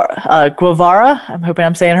Guevara. I'm hoping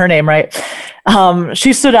I'm saying her name right.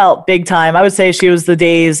 She stood out big time. I would say she was the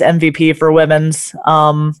day's MVP for women's.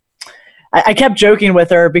 I kept joking with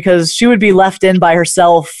her because she would be left in by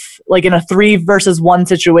herself, like in a 3-versus-1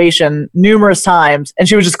 situation numerous times, and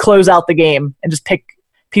she would just close out the game and just pick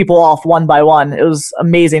people off one by one. It was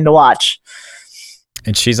amazing to watch.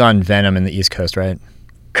 And she's on Venom in the East Coast, right?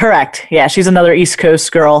 Correct. Yeah, she's another East Coast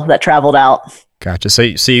girl that traveled out. Gotcha. So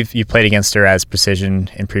you played against her as Precision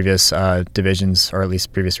in previous divisions, or at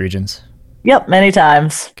least previous regions? Yep, many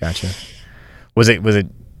times. Gotcha. Was it?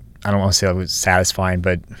 I don't want to say it was satisfying,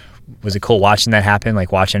 but was it cool watching that happen?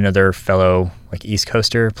 Like watching another fellow like East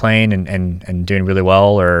Coaster playing and doing really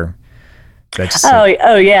well, or?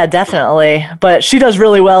 Oh yeah, definitely. But she does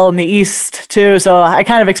really well in the East too, so I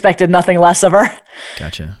kind of expected nothing less of her.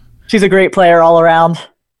 Gotcha. She's a great player all around.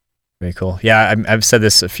 Very cool. Yeah, I've said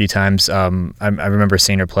this a few times. I remember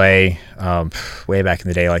seeing her play way back in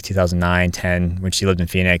the day, like 2009, 10, when she lived in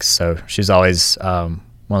Phoenix. So she's always one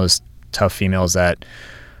of those tough females that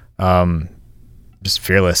just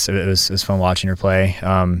fearless. It was fun watching her play,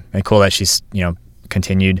 and cool that she's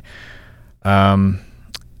continued. On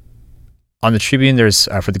the Tribune, there's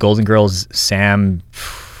for the Golden Girls, Sam.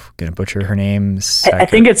 Gonna butcher her name. I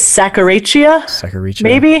think it's Sakaricia.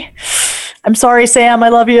 Maybe. I'm sorry, Sam. I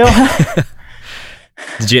love you.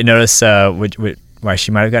 Did you notice why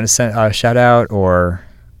she might have gotten a shout out, or?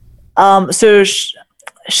 So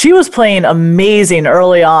she was playing amazing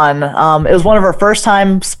early on. It was one of her first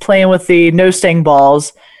times playing with the no sting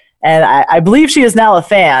balls, and I believe she is now a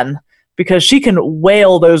fan because she can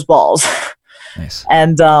whale those balls. Nice.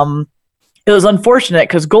 And it was unfortunate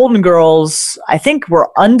because Golden Girls, I think, were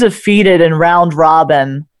undefeated in round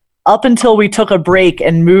robin up until we took a break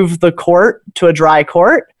and moved the court to a dry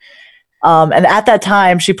court. And at that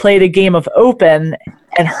time, she played a game of open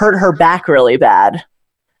and hurt her back really bad.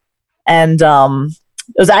 And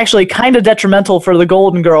it was actually kind of detrimental for the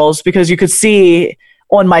Golden Girls because you could see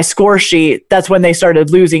on my score sheet, that's when they started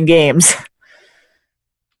losing games.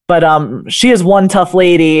 But she is one tough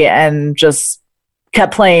lady and just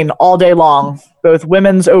kept playing all day long, both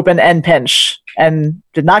women's open and pinch, and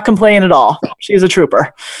did not complain at all. She's a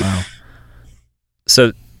trooper. Wow.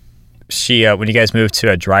 So she, when you guys moved to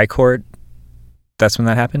a dry court, that's when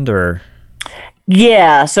that happened, or?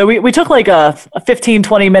 Yeah, so we took like a 15,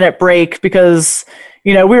 20-minute break because,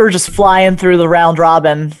 we were just flying through the round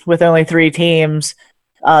robin with only 3 teams.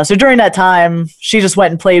 So during that time, she just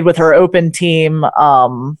went and played with her open team.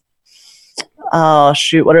 Oh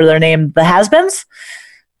shoot, what are their names? The Has-Beens?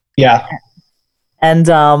 Yeah.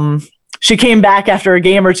 And she came back after a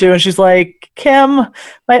game or two and she's like, Kim,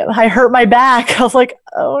 I hurt my back. I was like,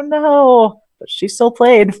 oh no. But she still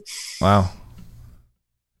played. Wow.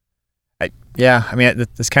 Yeah, I mean,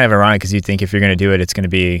 that's kind of ironic because you'd think if you're going to do it, it's going to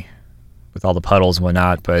be with all the puddles and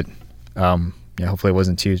whatnot, but hopefully it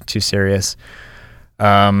wasn't too serious.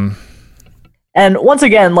 And once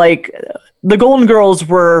again, like, the Golden Girls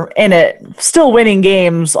were in it, still winning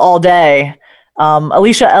games all day.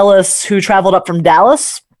 Alicia Ellis, who traveled up from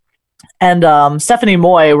Dallas, and Stephanie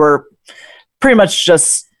Moy were pretty much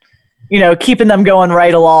just, keeping them going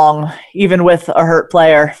right along, even with a hurt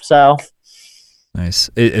player. So nice.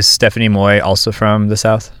 Is Stephanie Moy also from the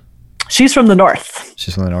South? She's from the North.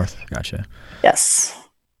 She's from the North. Gotcha. Yes.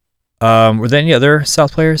 Were there any other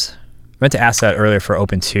South players? I meant to ask that earlier for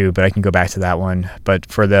Open 2, but I can go back to that one. But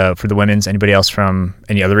for the women's, anybody else from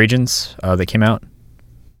any other regions that came out?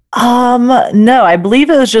 No, I believe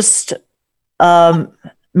it was just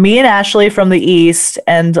me and Ashley from the East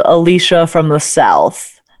and Alicia from the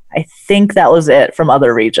South. I think that was it from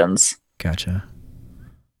other regions. Gotcha.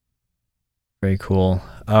 Very cool.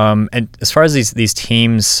 And as far as these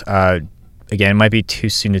teams, again, it might be too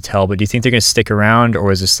soon to tell, but do you think they're going to stick around,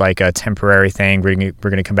 or is this like a temporary thing? We're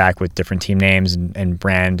going to come back with different team names and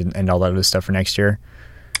brand and all that other stuff for next year?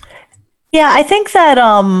 Yeah, I think that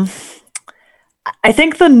I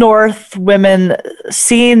think the North women,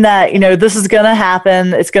 seeing that, this is going to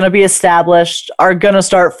happen, it's going to be established, are going to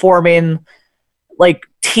start forming like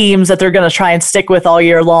teams that they're going to try and stick with all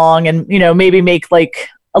year long, and maybe make like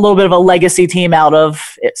a little bit of a legacy team out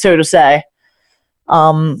of it, so to say.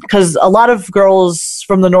 Because a lot of girls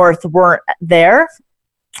from the North weren't there.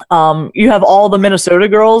 You have all the Minnesota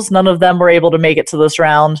girls; none of them were able to make it to this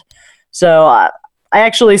round. So I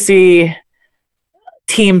actually see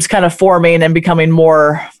teams kind of forming and becoming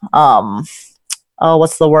more.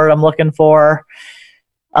 What's the word I'm looking for?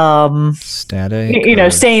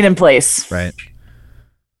 Static. Staying in place. Right.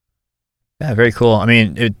 Yeah, very cool. I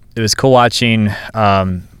mean, it was cool watching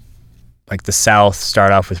like the South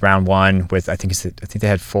start off with round one with I think they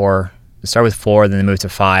had 4. They started with 4, then they moved to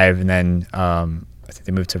 5, and then I think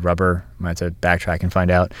they moved to rubber. I might have to backtrack and find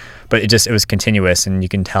out. But it was continuous, and you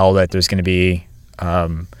can tell that there's going to be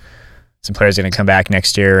some players going to come back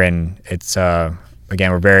next year, and it's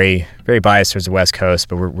again, we're very, very biased towards the West Coast,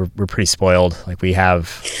 but we're pretty spoiled. Like, we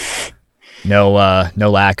have no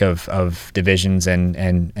lack of divisions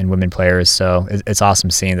and women players. So it's awesome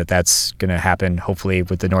seeing that that's going to happen, hopefully,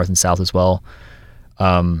 with the North and South as well.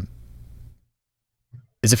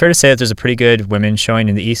 Is it fair to say that there's a pretty good women showing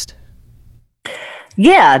in the East?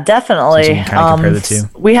 Yeah, definitely. So you can kind of compare the two.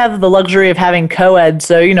 We have the luxury of having co-ed,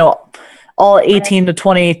 so all 18 to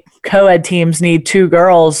 20 co-ed teams need 2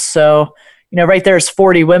 girls. So right there's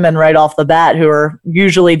 40 women right off the bat who are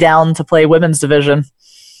usually down to play women's division.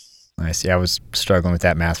 Nice. Yeah, I was struggling with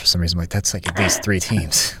that math for some reason. I'm like, that's like at least 3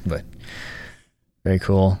 teams, but very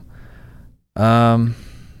cool. I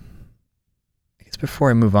guess before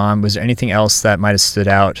I move on, was there anything else that might have stood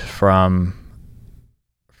out from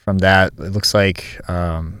that? It looks like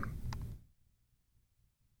the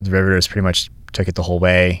Riveters pretty much took it the whole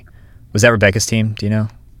way. Was that Rebecca's team? Do you know?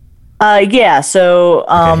 Yeah, so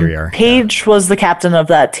Okay, Paige was the captain of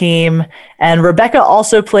that team, and Rebecca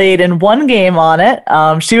also played in one game on it.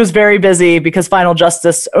 She was very busy because Final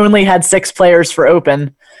Justice only had 6 players for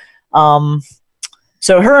open.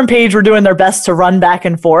 So her and Paige were doing their best to run back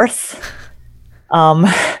and forth. But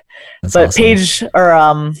awesome. Paige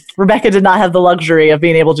or Rebecca did not have the luxury of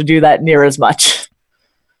being able to do that near as much.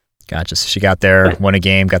 Gotcha. So she got there, won a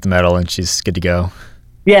game, got the medal, and she's good to go.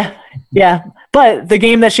 Yeah. But the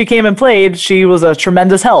game that she came and played, she was a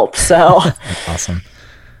tremendous help. So That's awesome.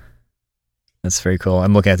 That's very cool.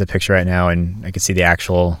 I'm looking at the picture right now, and I can see the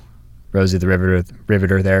actual Rosie the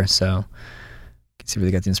Riveter there. So you can see where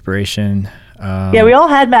they got the inspiration. Yeah, we all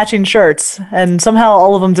had matching shirts, and somehow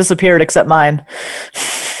all of them disappeared except mine.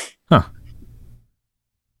 Huh.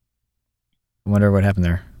 I wonder what happened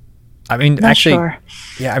there. I mean, Not actually, sure.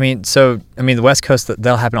 Yeah, the West Coast,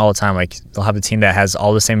 that'll happen all the time. Like, they'll have a team that has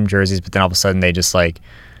all the same jerseys, but then all of a sudden they just, like,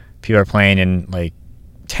 people are playing in, like,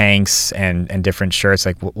 tanks and different shirts.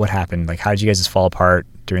 Like, what happened? Like, how did you guys just fall apart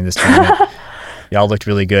during this tournament? Y'all looked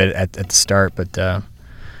really good at the start, but...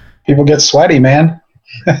 people get sweaty, man.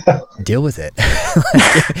 Deal with it.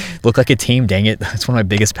 Look like a team, dang it. That's one of my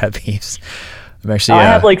biggest pet peeves. I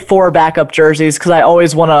have like 4 backup jerseys because I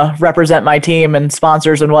always want to represent my team and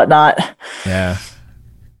sponsors and whatnot. Yeah.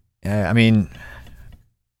 I mean,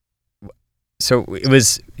 so it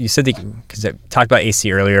was, you said because I talked about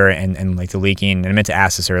AC earlier and like the leaking, and I meant to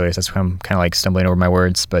ask this earlier, so that's why I'm kind of like stumbling over my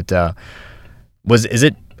words, but is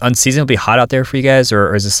it unseasonably hot out there for you guys,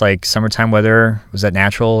 or is this like summertime weather? Was that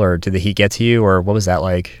natural, or did the heat get to you, or what was that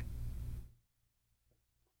like?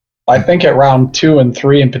 I think at round 2 and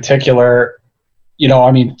 3 in particular,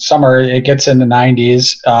 summer, it gets in the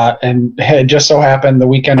 90s, and it just so happened the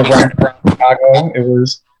weekend of round Chicago,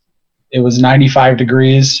 it was 95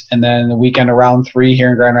 degrees, and then the weekend of round 3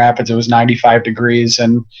 here in Grand Rapids, it was 95 degrees,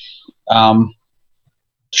 and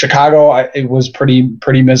Chicago, it was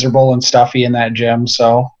pretty miserable and stuffy in that gym.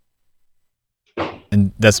 So,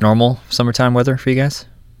 and that's normal summertime weather for you guys?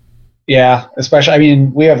 Yeah, especially,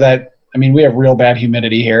 we have real bad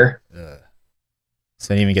humidity here. So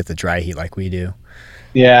they don't even get the dry heat like we do.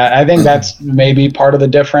 Yeah, I think that's maybe part of the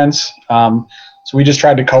difference. So we just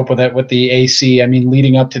tried to cope with it with the AC.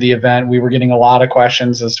 Leading up to the event, we were getting a lot of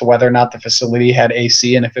questions as to whether or not the facility had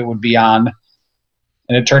AC and if it would be on.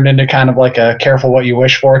 And it turned into kind of like a careful what you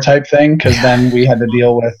wish for type thing, because then we had to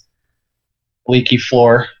deal with leaky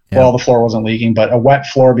floor. Yeah. Well, the floor wasn't leaking, but a wet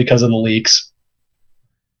floor because of the leaks.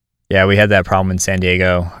 Yeah, we had that problem in San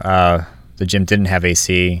Diego. The gym didn't have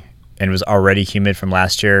AC, and it was already humid from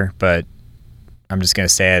last year, but I'm just gonna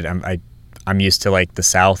say it. I'm used to like the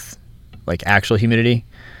South, like actual humidity,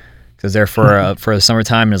 because there for the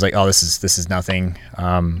summertime, and it's like, oh, this is nothing.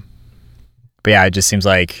 But yeah, it just seems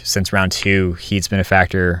like since round 2, heat's been a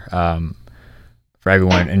factor for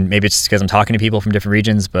everyone, and maybe it's because I'm talking to people from different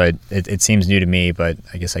regions, but it seems new to me. But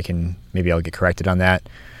I guess maybe I'll get corrected on that.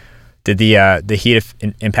 Did the heat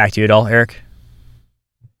impact you at all, Eric?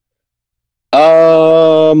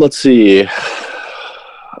 Let's see.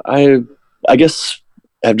 I guess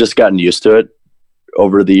I've just gotten used to it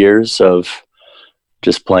over the years of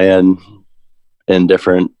just playing in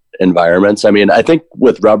different environments. I mean, I think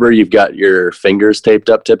with rubber, you've got your fingers taped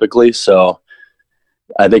up typically. So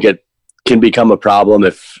I think it can become a problem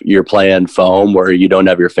if you're playing foam where you don't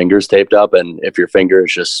have your fingers taped up. And if your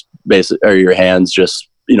fingers just basically, or your hands just,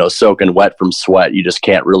 soaking wet from sweat, you just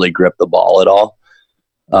can't really grip the ball at all.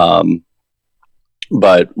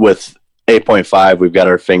 But with 8.5, we've got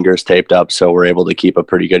our fingers taped up, so we're able to keep a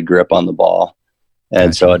pretty good grip on the ball.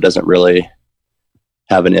 And so it doesn't really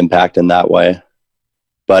have an impact in that way.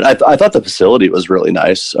 But I thought the facility was really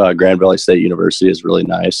nice. Grand Valley State University is really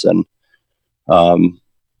nice and,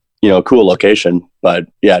 cool location. But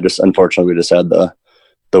yeah, just unfortunately we just had the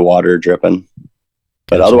water dripping.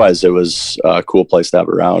 But otherwise it was a cool place to have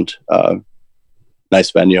around.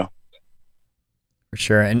 Nice venue. For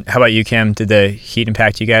sure. And how about you, Kim? Did the heat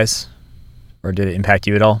impact you guys? Or did it impact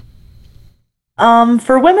you at all?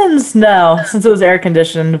 For women's, no, since it was air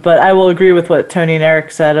conditioned, but I will agree with what Tony and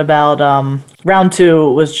Eric said about round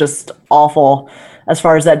 2 was just awful as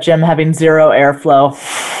far as that gym having zero airflow.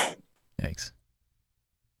 Thanks.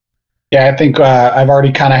 Yeah, I think I've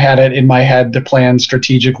already kind of had it in my head to plan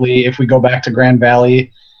strategically if we go back to Grand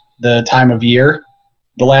Valley, the time of year.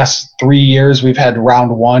 The last 3 years we've had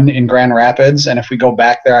round 1 in Grand Rapids, and if we go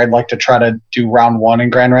back there, I'd like to try to do round 1 in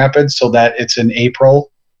Grand Rapids so that it's in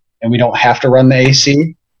April and we don't have to run the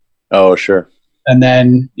AC. Oh, sure. And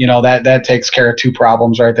then, that takes care of 2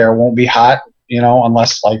 problems right there. It won't be hot,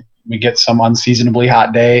 unless like we get some unseasonably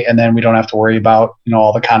hot day, and then we don't have to worry about,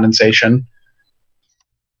 all the condensation.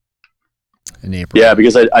 In April. Yeah,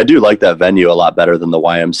 because I do like that venue a lot better than the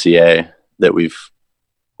YMCA that we've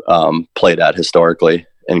played at historically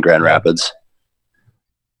in Grand Rapids.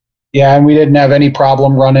 Yeah, and we didn't have any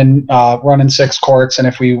problem running 6 courts, and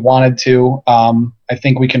if we wanted to, I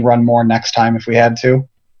think we can run more next time if we had to.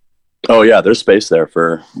 Oh yeah, there's space there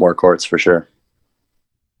for more courts for sure.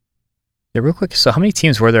 Yeah, real quick. So how many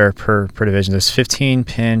teams were there per division? There's 15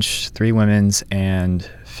 pinch, 3 women's, and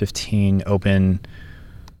 15 open.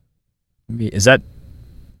 Is that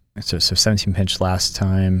so 17 pinch last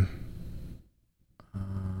time?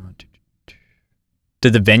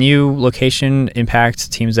 Did the venue location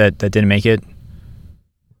impact teams that didn't make it?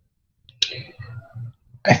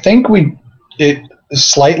 I think it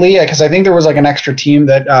slightly, because I think there was like an extra team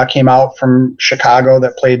that came out from Chicago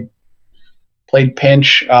that played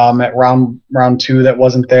pinch at round 2 that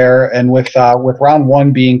wasn't there, and with round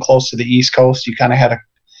 1 being close to the East Coast, you kind of had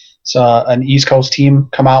an East Coast team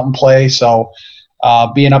come out and play. So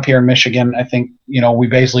being up here in Michigan, I think we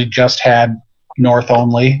basically just had North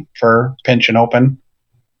only for pinch and open.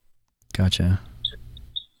 Gotcha.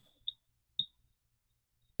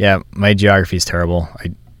 Yeah, my geography is terrible.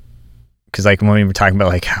 Because like when we were talking about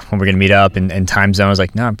like when we're gonna meet up and time zone, I was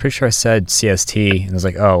like, no, I'm pretty sure I said CST, and I was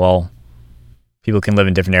like, oh well, people can live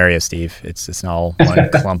in different areas, Steve. It's not all one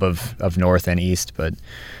clump of north and east. But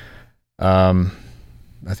I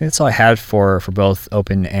think that's all I had for both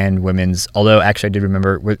open and women's. Although actually, I did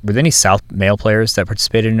remember, were there any South male players that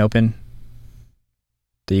participated in open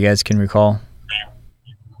that you guys can recall?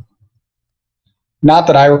 Not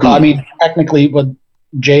that I recall. I mean, technically, with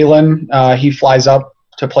Jalen, he flies up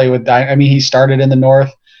to play with. He started in the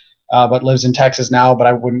North, but lives in Texas now. But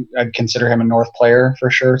I'd consider him a North player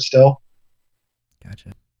for sure. Still.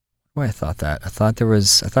 Gotcha. Why I thought that. I thought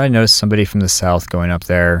I noticed somebody from the South going up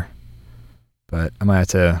there, but I might have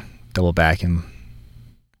to double back and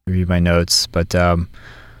review my notes. But well,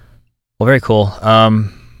 very cool. All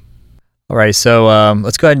right, so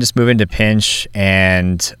let's go ahead and just move into pinch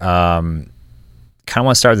and. Kind of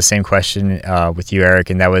want to start with the same question with you,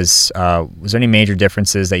 Eric, and that was there any major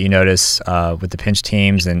differences that you notice with the pinch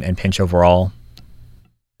teams and pinch overall?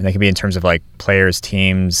 And that could be in terms of like players,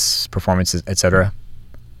 teams, performances, etc.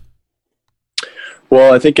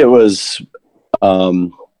 Well, I think it was,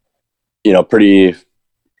 pretty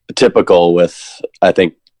typical with, I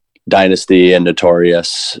think, Dynasty and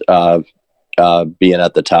Notorious being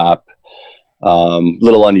at the top.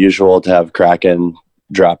 Little unusual to have Kraken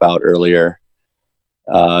drop out earlier.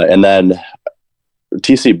 And then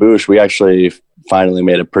TC Boosh, we actually finally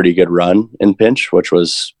made a pretty good run in pinch, which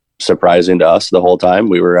was surprising to us the whole time.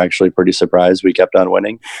 We were actually pretty surprised we kept on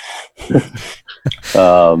winning.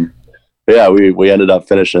 Yeah, we ended up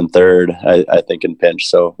finishing 3rd, I think, in pinch.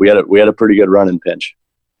 So we had a pretty good run in pinch.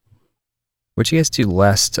 What'd you guys do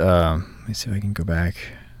last? Let me see if I can go back.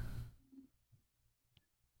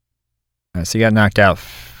 All right, so you got knocked out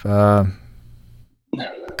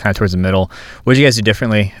kind of towards the middle. What did you guys do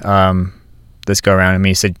differently this go around? I mean,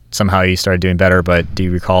 you said somehow you started doing better, but do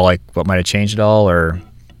you recall like what might have changed at all, or?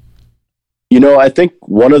 I think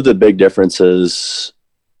one of the big differences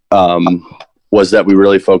was that we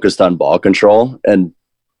really focused on ball control. And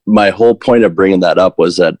my whole point of bringing that up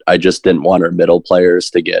was that I just didn't want our middle players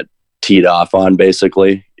to get teed off on,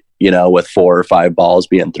 basically, with 4 or 5 balls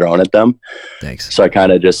being thrown at them. Thanks. So I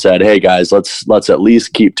kind of just said, hey guys, let's at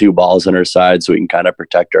least keep 2 balls on our side so we can kind of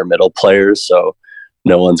protect our middle players. So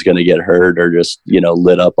no one's going to get hurt or just,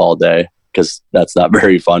 lit up all day, because that's not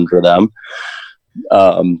very fun for them.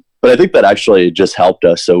 But I think that actually just helped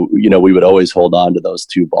us. So, we would always hold on to those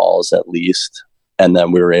 2 balls at least. And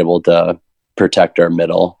then we were able to protect our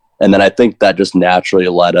middle. And then I think that just naturally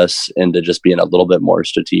led us into just being a little bit more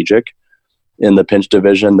strategic in the pinch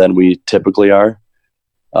division than we typically are.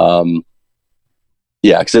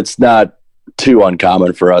 Because it's not too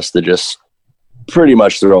uncommon for us to just pretty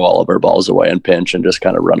much throw all of our balls away and pinch and just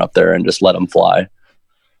kind of run up there and just let them fly.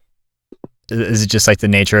 Is it just like the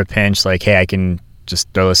nature of pinch? Like, hey, I can just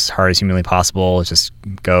throw as hard as humanly possible, just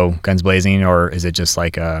go guns blazing? Or is it just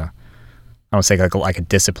like I don't say like a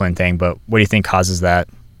discipline thing, but what do you think causes that?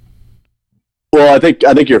 Well, I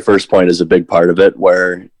think your first point is a big part of it,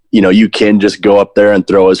 where, you can just go up there and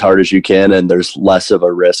throw as hard as you can, and there's less of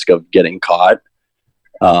a risk of getting caught.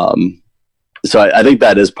 So I think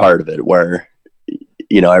that is part of it, where,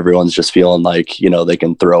 everyone's just feeling like, they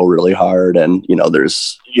can throw really hard, and,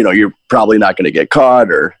 there's, you're probably not going to get caught,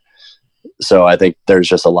 so I think there's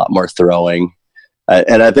just a lot more throwing.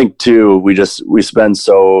 And I think too, we spend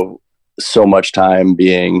so much time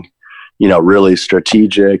being, really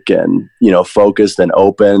strategic and, focused and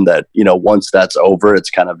open that, once that's over, it's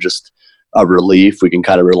kind of just a relief. We can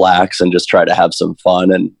kind of relax and just try to have some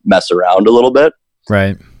fun and mess around a little bit.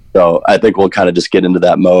 Right. So I think we'll kind of just get into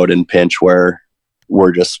that mode and pinch where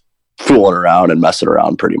we're just fooling around and messing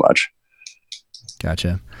around pretty much.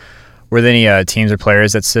 Gotcha. Were there any teams or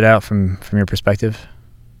players that stood out from your perspective?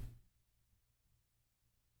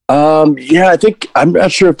 Yeah, I think, I'm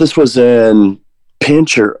not sure if this was in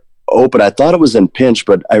pinch or open. I thought it was in pinch,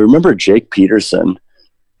 but I remember Jake Peterson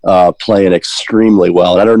playing extremely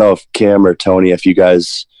well. And I don't know if Kim or Tony, if you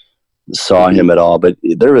guys saw him at all, but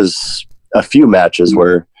there was a few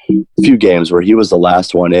games where he was the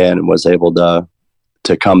last one in and was able to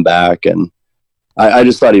come back. And I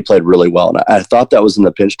just thought he played really well. And I thought that was in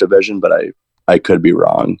the pinch division, but I could be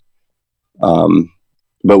wrong.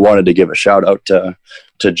 But wanted to give a shout out to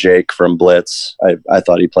Jake from Blitz. I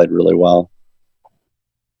thought he played really well.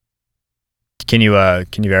 Can you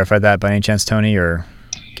verify that by any chance, Tony, or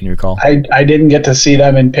can you recall? I didn't get to see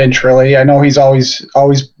them in pinch really. I know he's always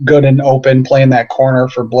good and open playing that corner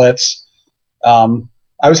for Blitz.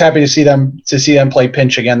 I was happy to see them play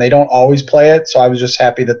pinch again. They don't always play it, so I was just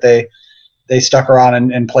happy that they stuck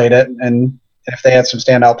around and played it. And if they had some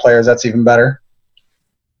standout players, that's even better.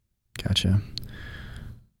 Gotcha.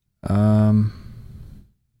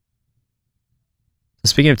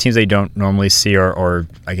 Speaking of teams that you don't normally see, or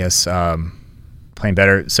I guess playing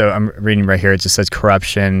better. So I'm reading right here. It just says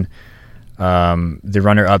Corruption. The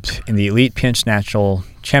runner-up in the Elite Pinch National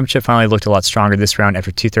Championship finally looked a lot stronger this round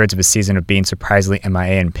after 2/3 of a season of being surprisingly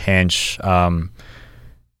MIA in pinch. Can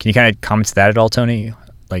you kind of comment to that at all, Tony?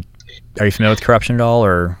 Like, are you familiar with Corruption at all,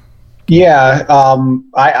 or? Yeah,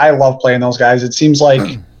 I love playing those guys. It seems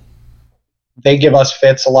like they give us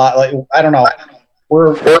fits a lot. Like, I don't know.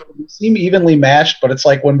 We seem evenly matched, but it's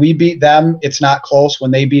like when we beat them, it's not close.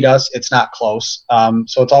 When they beat us, it's not close.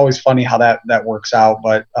 So it's always funny how that works out.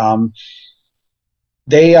 But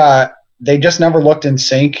they just never looked in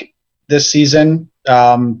sync this season.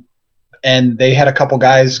 And they had a couple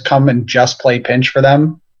guys come and just play pinch for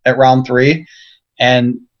them at round 3.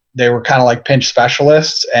 And they were kind of like pinch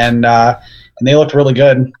specialists. And they looked really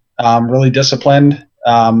good, really disciplined.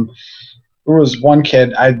 There was one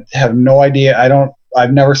kid, I have no idea.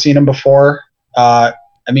 I've never seen him before. I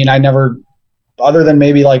never, other than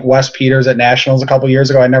maybe like Wes Peters at Nationals a couple years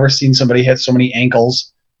ago, I never seen somebody hit so many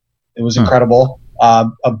ankles. It was incredible. A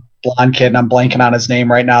blonde kid, and I'm blanking on his name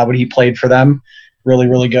right now, but he played for them. Really,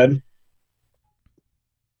 really good.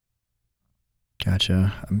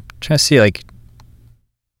 Gotcha. I'm trying to see, like,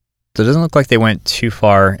 so it doesn't look like they went too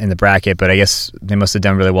far in the bracket, but I guess they must have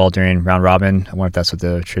done really well during round robin. I wonder if that's what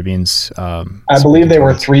the Tribunes. I believe they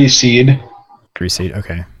were 3 seed. 3 seed,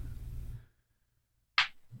 okay.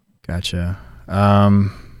 Gotcha.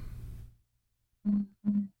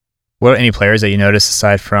 What are any players that you noticed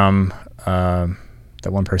aside from that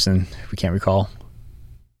one person we can't recall?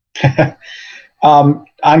 On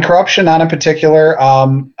Corruption, not in particular.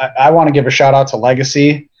 I want to give a shout out to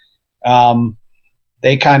Legacy.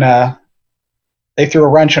 They kind of they threw a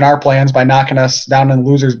wrench in our plans by knocking us down in the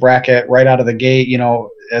losers bracket right out of the gate,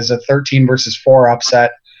 as a 13 versus 4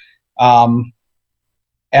 upset.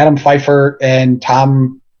 Adam Pfeiffer and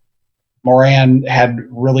Tom Moran had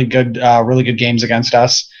really good games against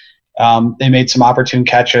us. They made some opportune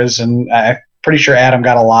catches, and I'm pretty sure Adam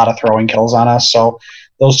got a lot of throwing kills on us. So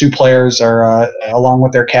those two players are, along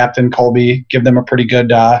with their captain Colby, give them a pretty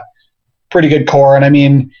good core. And I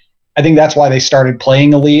mean, I think that's why they started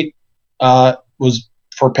playing Elite, was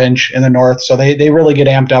for pinch in the North. So they really get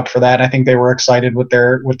amped up for that. I think they were excited with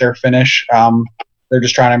their finish. They're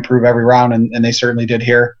just trying to improve every round, and they certainly did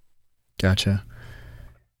here. Gotcha.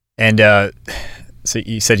 And so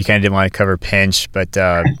you said you kind of didn't want to cover pinch, but do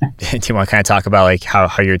you want to kind of talk about like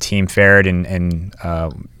how your team fared and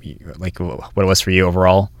like what it was for you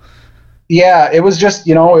overall? Yeah, it was just,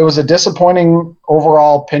 it was a disappointing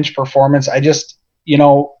overall pinch performance. I just,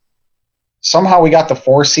 somehow we got the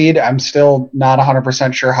 4 seed. I'm still not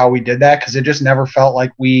 100% sure how we did that, because it just never felt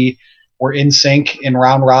like we were in sync in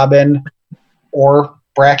round robin or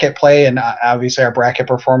bracket play, and obviously our bracket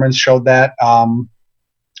performance showed that.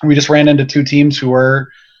 We just ran into 2 teams who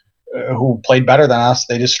played better than us.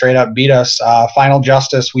 They just straight up beat us. Final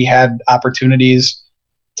Justice, we had opportunities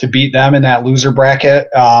to beat them in that loser bracket,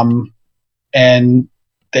 and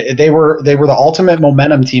they were the ultimate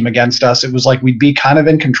momentum team against us. It was like we'd be kind of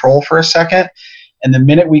in control for a second, and the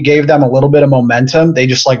minute we gave them a little bit of momentum, they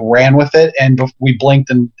just like ran with it, and we blinked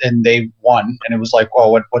and they won. And it was like, whoa,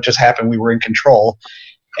 what just happened? We were in control.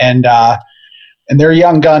 And their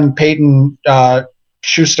young gun, Peyton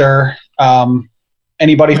Schuster,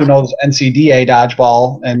 anybody who knows NCDA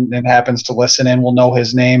dodgeball and happens to listen in will know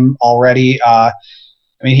his name already. I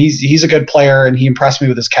mean, he's a good player, and he impressed me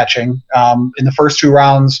with his catching. In the first 2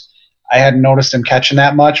 rounds, I hadn't noticed him catching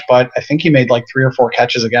that much, but I think he made like 3 or 4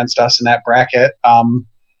 catches against us in that bracket.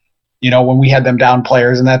 When we had them down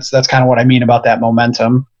players, and that's kind of what I mean about that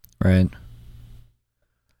momentum. Right.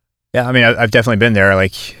 Yeah, I mean, I've definitely been there.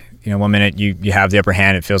 Like, 1 minute you have the upper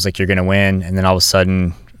hand, it feels like you're going to win, and then all of a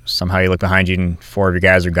sudden, somehow you look behind you and 4 of your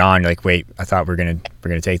guys are gone. You're like, wait, I thought we're gonna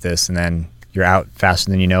take this, and then you're out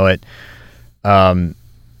faster than you know it.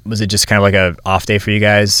 Was it just kind of like a off day for you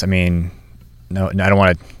guys? I mean, no, I don't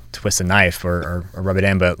want to twist a knife or rub it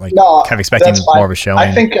in, but like kind of expecting more of a showing.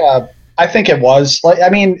 I think it was like, I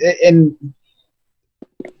mean,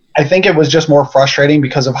 I think it was just more frustrating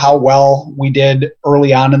because of how well we did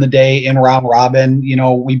early on in the day in round robin.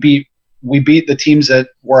 We beat the teams that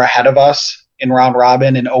were ahead of us in round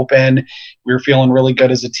robin and open. We were feeling really good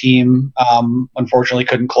as a team. Unfortunately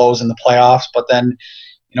couldn't close in the playoffs, but then,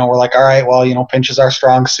 we're like, all right, well, pinch is our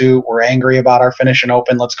strong suit. We're angry about our finish in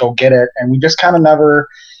open. Let's go get it. And we just kind of never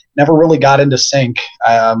really got into sync.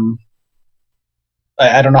 I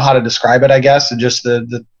don't know how to describe it, I guess. Just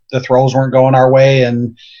the throws weren't going our way.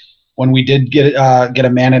 And when we did get a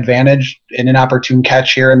man advantage, in an opportune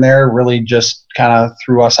catch here and there, really just kind of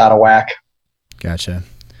threw us out of whack. Gotcha.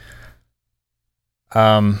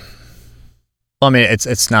 Well, I mean,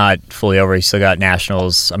 it's not fully over. You still got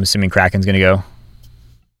nationals. I'm assuming Kraken's going to go.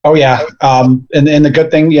 Oh yeah. And the good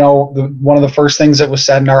thing, one of the first things that was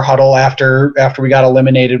said in our huddle after we got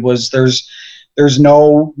eliminated was there's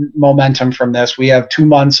no momentum from this. We have 2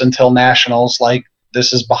 months until nationals. Like,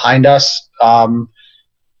 this is behind us.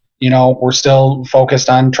 We're still focused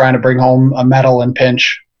on trying to bring home a medal in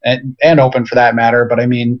pinch and open for that matter. But I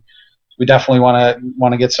mean, we definitely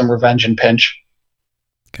want to get some revenge in pinch.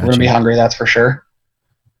 Gotcha. We're going to be hungry. That's for sure.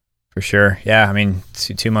 For sure. Yeah. I mean,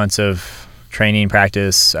 2 months of training,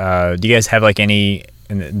 practice. Do you guys have like any,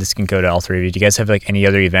 and this can go to all 3 of you, do you guys have like any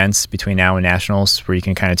other events between now and nationals where you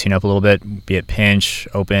can kind of tune up a little bit, be it pinch,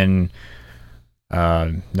 open,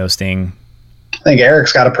 no sting? I think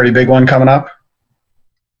Eric's got a pretty big one coming up.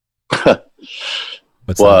 We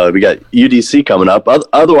got UDC coming up.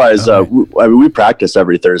 Otherwise, we practice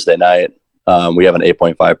every Thursday night. We have an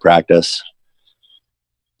 8.5 practice.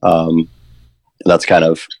 That's kind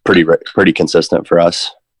of pretty consistent for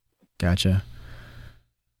us. Gotcha.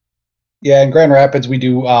 Yeah, in Grand Rapids, we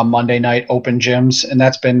do Monday night open gyms, and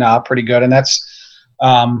that's been pretty good. And that's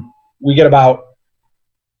we get about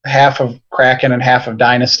half of Kraken and half of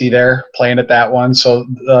Dynasty there playing at that one. So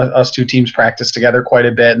us 2 teams practice together quite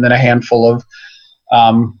a bit, and then a handful of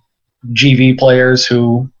GV players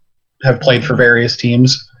who have played for various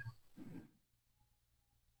teams.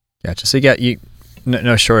 Gotcha. So you got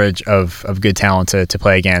no shortage of good talent to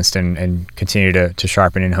play against and continue to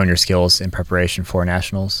sharpen and hone your skills in preparation for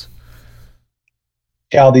nationals.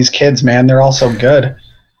 Yeah, all these kids, man, they're all so good.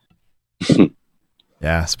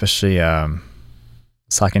 Yeah, especially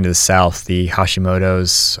talking to the south, the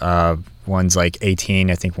Hashimoto's, one's like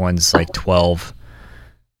 18, I think one's like 12.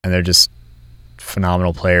 and they're just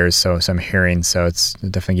phenomenal players. So I'm hearing, so it's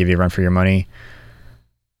definitely give you a run for your money.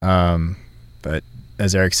 But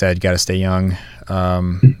as Eric said, got to stay young.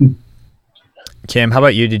 Kim, how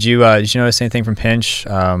about you? Did you notice anything from Pinch?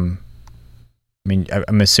 I mean,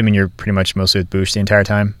 I'm assuming you're pretty much mostly with Boosh the entire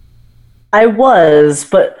time. I was,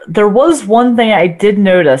 but there was one thing I did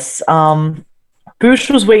notice. Boosh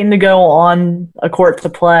was waiting to go on a court to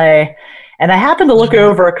play, and I happened to look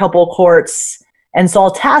over a couple courts and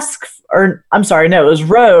saw it was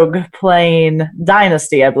Rogue playing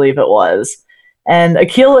Dynasty, I believe it was. And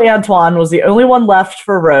Akil Antoine was the only one left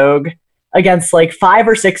for Rogue against like 5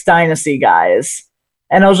 or 6 Dynasty guys.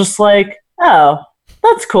 And I was just like, oh,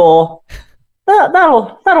 that's cool.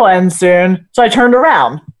 That'll end soon. So I turned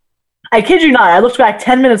around. I kid you not, I looked back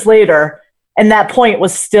 10 minutes later, and that point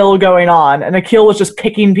was still going on, and Akil was just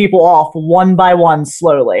picking people off one by one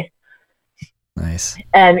slowly. Nice.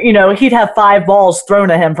 And, he'd have 5 balls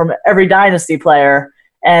thrown at him from every Dynasty player,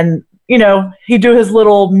 and, he'd do his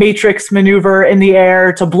little matrix maneuver in the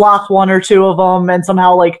air to block 1 or 2 of them and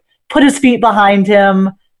somehow, like, put his feet behind him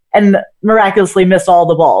and miraculously miss all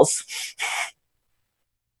the balls.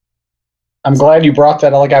 I'm glad you brought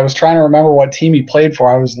that. Like, I was trying to remember what team he played for.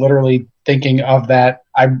 I was literally thinking of that.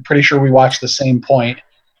 I'm pretty sure we watched the same point.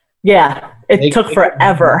 Yeah, it took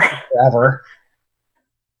forever. Forever.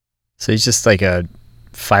 So he's just like a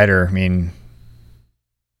fighter. I mean,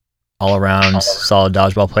 all around solid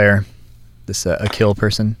dodgeball player. This Akil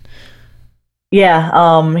person.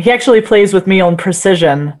 Yeah, he actually plays with me on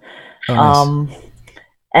Precision. Oh, nice.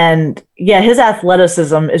 And yeah, his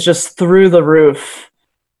athleticism is just through the roof.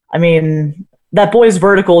 I mean, that boy's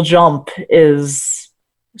vertical jump is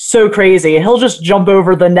so crazy. He'll just jump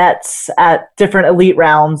over the nets at different elite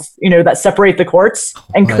rounds, that separate the courts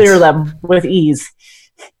and clear them with ease.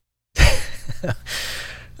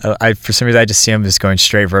 For some reason, I just see him just going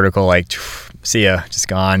straight vertical, like, see ya, just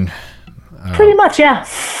gone. Pretty much, yeah.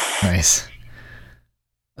 Nice.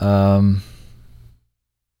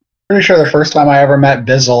 Pretty sure the first time I ever met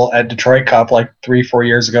Bizzle at Detroit Cup, like 3-4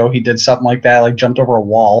 years ago, he did something like that, like jumped over a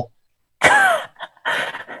wall.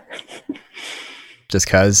 Just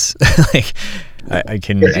cause, like, I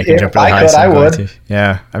can jump really high. I would.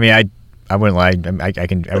 Yeah, I mean, I wouldn't lie.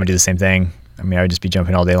 I would do the same thing. I mean, I would just be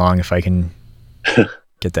jumping all day long if I can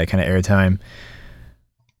get that kind of airtime.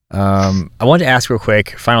 I wanted to ask real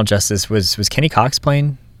quick. Final Justice, was Kenny Cox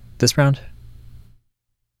playing this round?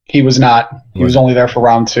 He was not. He was only there for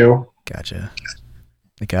round 2. Gotcha.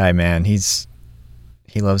 The guy, man, he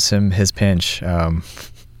loves his pinch. I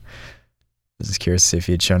was just curious to see if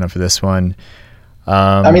he had shown up for this one.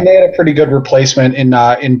 I mean, they had a pretty good replacement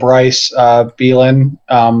in Bryce Beelan.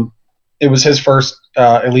 It was his first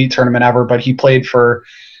elite tournament ever, but he played for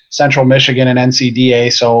Central Michigan and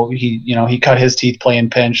NCDA, so he cut his teeth playing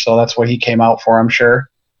pinch, so that's what he came out for, I'm sure.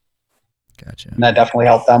 Gotcha. And that definitely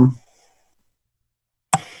helped them.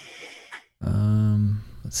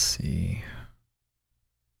 Let's see.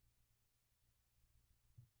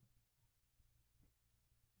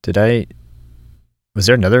 Was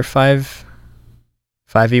there another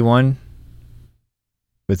 5v1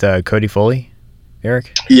 with Cody Foley,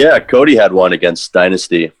 Eric? Yeah, Cody had one against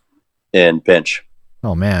Dynasty in pinch.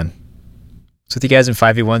 Oh man. So with you guys in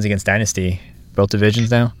 5v1s against Dynasty, both divisions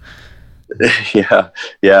now? Yeah.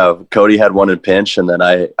 Cody had one in pinch, and then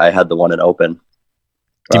I had the one in open.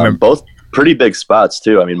 Do you remember both pretty big spots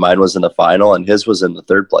too? I mean, mine was in the final, and his was in the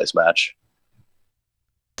 3rd place match.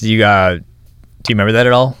 Do you remember that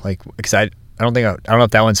at all? Like, because I don't know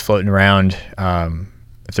if that one's floating around.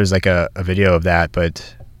 If there's like a video of that,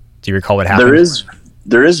 but do you recall what happened?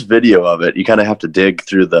 There is video of it. You kind of have to dig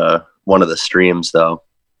through one of the streams though.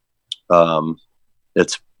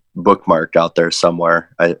 It's bookmarked out there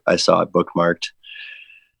somewhere. I saw it bookmarked.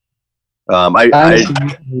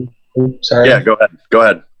 Sorry. Yeah, go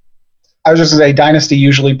ahead. I was just going to say, Dynasty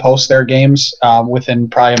usually posts their games within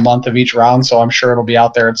probably a month of each round, so I'm sure it'll be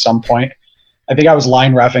out there at some point. I think I was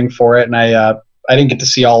line reffing for it, and I didn't get to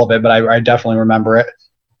see all of it, but I definitely remember it.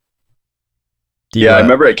 I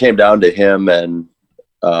remember it came down to him and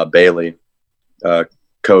Bailey,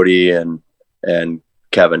 Cody and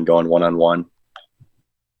Kevin going 1-on-1.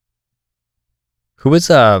 Who was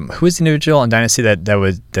the individual on Dynasty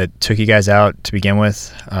that took you guys out to begin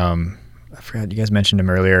with? I forgot, you guys mentioned him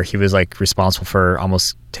earlier. He was like responsible for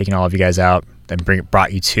almost taking all of you guys out and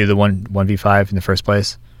brought you to the 1v5 in the first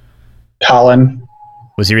place. Colin.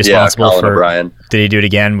 Was he responsible Colin for O'Brien? Did he do it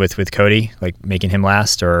again with Cody, like making him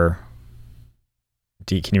last, or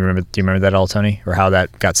do you remember that at all, Tony, or how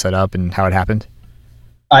that got set up and how it happened?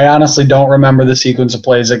 I honestly don't remember the sequence of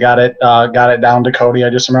plays that got it down to Cody. I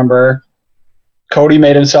just remember Cody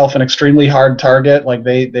made himself an extremely hard target. Like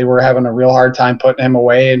they were having a real hard time putting him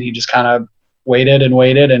away, and he just kind of waited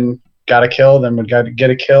and got a kill, then would get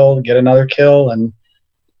a kill, get another kill, and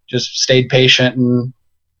just stayed patient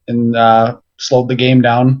and slowed the game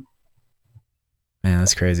down. Man,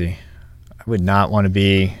 that's crazy. I would not want to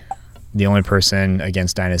be the only person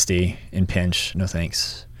against Dynasty in pinch. No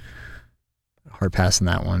thanks. Hard pass on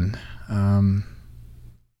that one.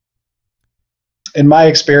 In my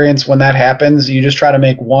experience, when that happens, you just try to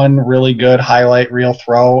make one really good highlight reel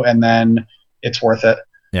throw, and then it's worth it.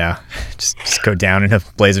 Yeah, just go down in a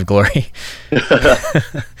blaze of glory.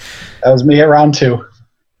 That was me at round 2.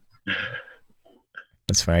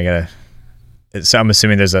 That's funny. So I'm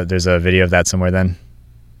assuming there's a video of that somewhere then.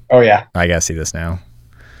 Oh yeah, I gotta see this now.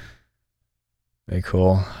 Very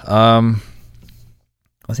cool. I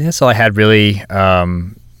think that's all I had really. Just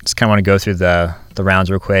kind of want to go through the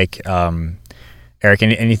rounds real quick. Eric,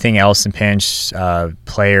 anything else in pinch,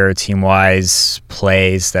 player, team-wise,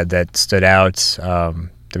 plays that stood out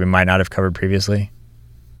that we might not have covered previously?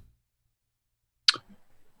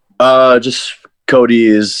 Just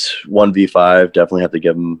Cody's 1v5. Definitely have to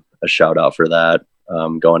give him a shout-out for that.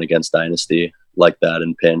 Going against Dynasty like that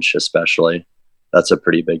in pinch especially. That's a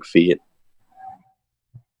pretty big feat.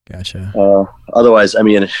 Gotcha. Otherwise, I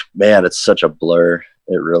mean, man, it's such a blur.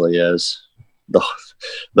 It really is.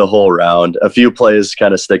 The whole round. A few plays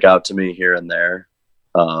kind of stick out to me here and there,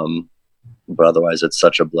 but otherwise it's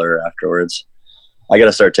such a blur afterwards. I got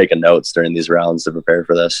to start taking notes during these rounds to prepare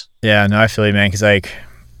for this. Yeah, no, I feel you, man, because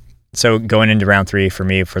so going into round 3 for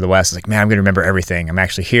me for the West, it's like, man, I'm going to remember everything. I'm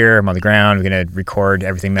actually here. I'm on the ground. I'm going to record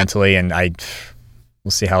everything mentally, and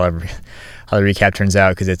we'll see how the recap turns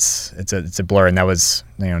out, because it's a blur, and that was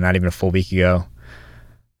not even a full week ago.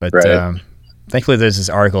 But right. Thankfully, there's this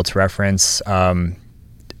article to reference.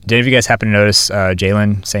 Did any of you guys happen to notice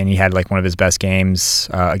Jalen saying he had one of his best games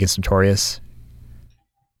against Notorious?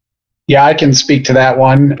 Yeah, I can speak to that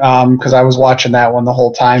one because I was watching that one the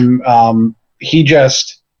whole time. He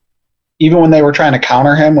just, even when they were trying to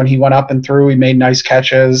counter him, when he went up and through, he made nice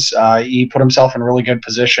catches. He put himself in really good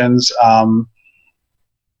positions.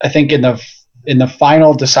 I think in the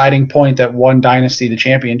final deciding point that won Dynasty the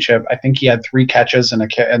championship, I think he had 3 catches and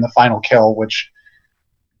the final kill, which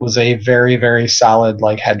was a very, very solid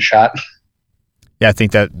headshot. Yeah, I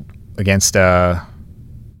think that against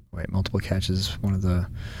multiple catches. One of the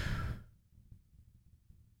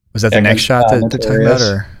was that the next shot that they're talking about,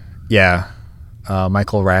 or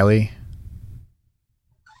Michael Riley?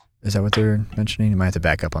 Is that what they're mentioning? You might have to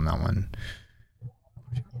back up on that one.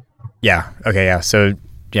 Yeah. Okay. Yeah. So.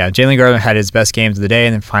 Yeah, Jalen Gardner had his best games of the day,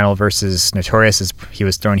 and then final versus Notorious, he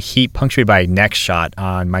was throwing heat, punctuated by a next shot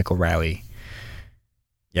on Michael Riley.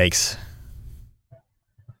 Yikes.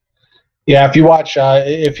 Yeah,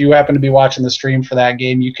 if you happen to be watching the stream for that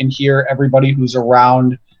game, you can hear everybody who's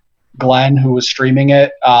around Glenn, who was streaming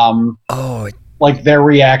it, their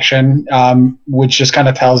reaction, which just kind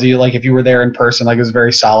of tells you, if you were there in person, it was a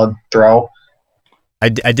very solid throw. I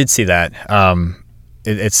did see that.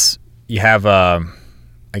 You have...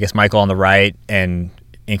 I guess Michael on the right, and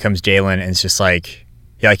in comes Jalen, and it's just I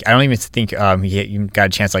don't even think he got a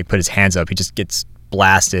chance to put his hands up. He just gets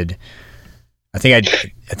blasted. I think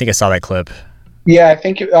I saw that clip. Yeah, I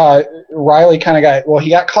think Riley kind of he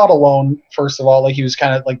got caught alone, first of all. He was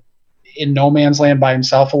kind of in no man's land by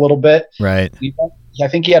himself a little bit. Right. I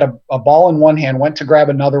think he had a ball in one hand, went to grab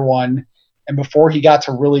another one, and before he got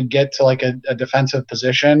to really get to a defensive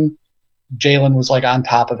position, Jalen was on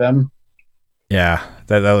top of him. Yeah,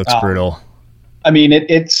 that looks brutal. I mean,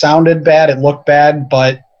 it sounded bad, it looked bad,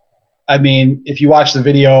 but I mean, if you watch the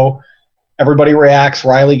video, everybody reacts.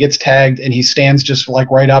 Riley gets tagged, and he stands just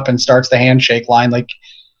right up and starts the handshake line.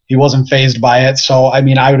 He wasn't fazed by it. So I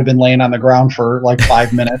mean, I would have been laying on the ground for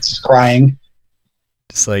 5 minutes crying.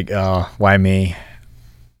 Just why me?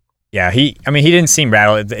 Yeah, he didn't seem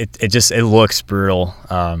rattled. It looks brutal.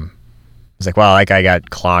 It's wow, that guy got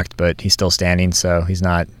clocked, but he's still standing, so he's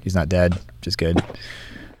not dead, which is good.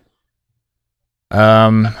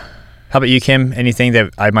 How about you, Kim? Anything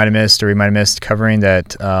that I might have missed or we might have missed covering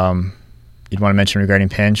that you'd want to mention regarding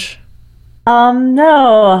pinch?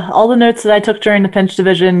 No. All the notes that I took during the pinch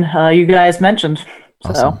division, you guys mentioned.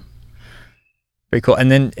 Awesome. So. Very cool. And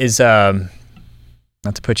then is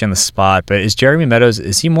not to put you on the spot, but is Jeremy Meadows,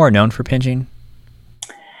 is he more known for pinching?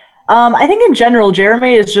 I think in general,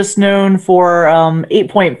 Jeremy is just known for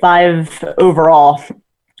 8.5 overall.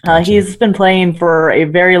 Gotcha. He's been playing for a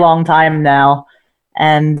very long time now,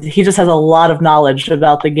 and he just has a lot of knowledge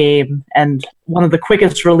about the game, and one of the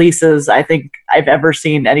quickest releases I think I've ever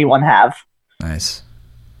seen anyone have. Nice.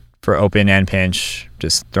 For open and pinch,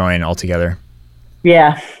 just throwing all together.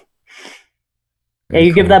 Yeah. Very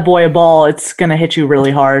You give cool. that boy a ball, it's going to hit you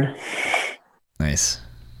really hard. Nice.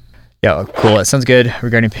 Yeah, cool. That sounds good.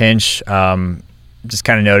 Regarding Pinch, just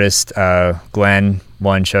kind of noticed Glenn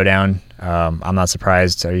won Showdown. I'm not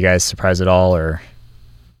surprised. Are you guys surprised at all, or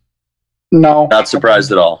No. Not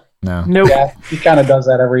surprised at all. no? Nope. Yeah, he kind of does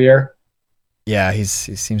that every year. Yeah, he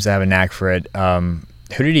seems to have a knack for it.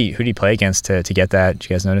 Who did he play against to get that? Did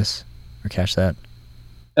you guys notice or catch that?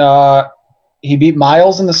 He beat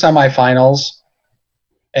Miles in the semifinals,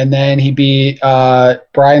 and then he beat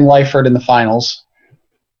Brian Lyford in the finals.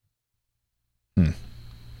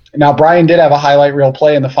 Now, Brian did have a highlight reel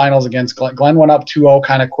play in the finals against Glenn. Glenn went up 2-0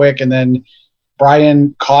 kind of quick, and then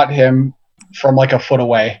Brian caught him from like a foot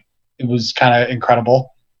away. It was kind of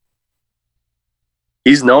incredible.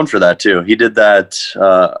 He's known for that too. He did that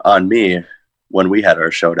on me when we had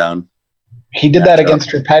our showdown. He did that against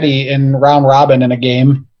Trippetti in round robin in a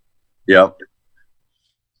game. Yep.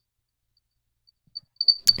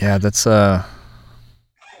 Yeah, that's a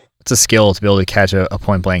skill to be able to catch a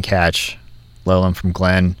point blank catch, let alone from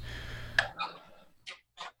Glenn.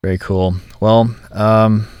 Very cool. Well, I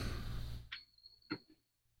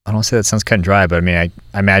don't want to say that sounds cut and dry, but I mean, I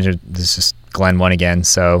imagine this is just Glenn won again.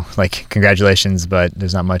 So, like, congratulations, but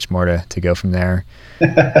there's not much more to go from there.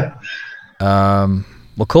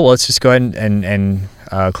 Well, cool. Let's just go ahead and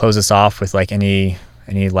close this off with like any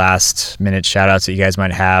last minute shout outs that you guys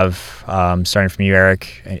might have, starting from you,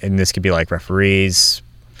 Eric. And this could be like referees,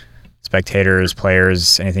 spectators,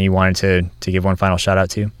 players, anything you wanted to give one final shout out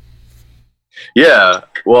to. Yeah,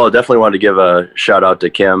 well, I definitely wanted to give a shout out to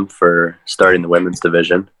Kim for starting the women's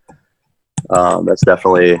division. That's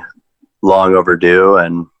definitely long overdue,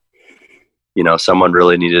 and someone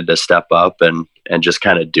really needed to step up and just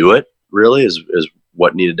kind of do it. Really is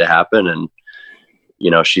what needed to happen, and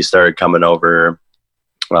she started coming over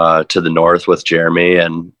to the north with Jeremy,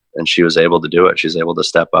 and she was able to do it. She's able to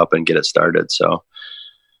step up and get it started. So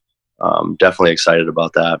definitely excited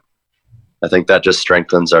about that. I think that just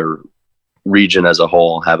strengthens our region as a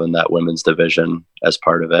whole, having that women's division as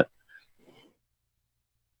part of it.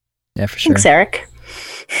 Yeah, for sure. Thanks, Eric.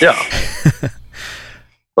 Yeah.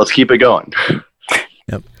 Let's keep it going.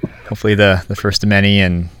 Yep. Hopefully the first of many,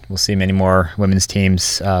 and we'll see many more women's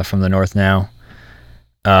teams from the north now.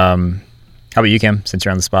 How about you, Kim, since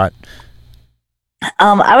you're on the spot?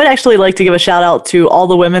 I would actually like to give a shout out to all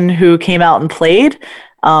the women who came out and played,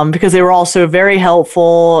 because they were also very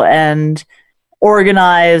helpful and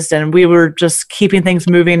organized, and we were just keeping things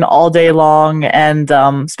moving all day long. And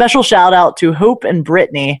special shout out to Hope and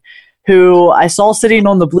Brittany, who I saw sitting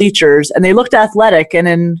on the bleachers, and they looked athletic and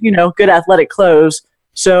in good athletic clothes.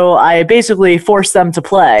 So I basically forced them to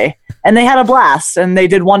play, and they had a blast, and they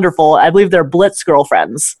did wonderful. I believe they're Blitz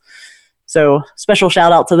girlfriends. So special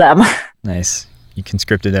shout out to them. Nice. You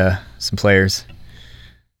conscripted some players.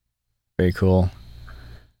 Very cool.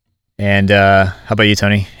 And how about you,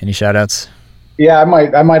 Tony? Any shout outs? Yeah, I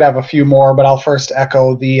might have a few more, but I'll first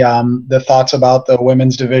echo the thoughts about the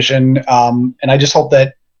women's division. And I just hope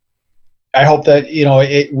that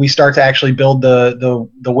we start to actually build the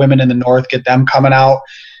women in the north, get them coming out.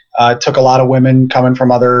 It took a lot of women coming from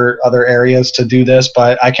other areas to do this,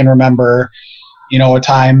 but I can remember a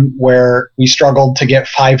time where we struggled to get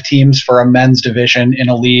 5 teams for a men's division in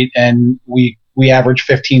Elite, and we average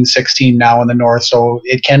 15, 16 now in the north. So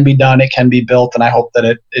it can be done, it can be built, and I hope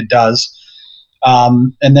that it does.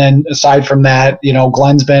 And then aside from that,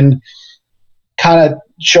 Glenn's been kind of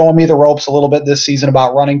showing me the ropes a little bit this season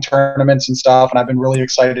about running tournaments and stuff, and I've been really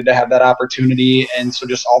excited to have that opportunity. And so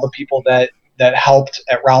just all the people that helped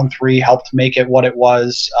at round 3 helped make it what it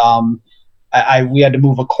was. We had to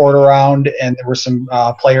move a court around, and there were some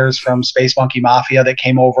players from Space Monkey Mafia that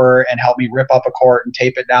came over and helped me rip up a court and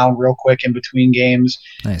tape it down real quick in between games.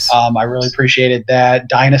 Nice. I really appreciated that.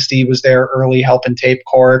 Dynasty was there early helping tape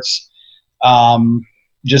courts.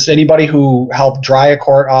 Just anybody who helped dry a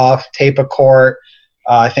court off, tape a court.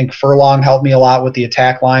 I think Furlong helped me a lot with the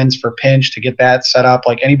attack lines for Pinch to get that set up.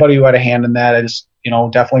 Like anybody who had a hand in that, I just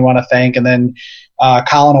definitely want to thank. And then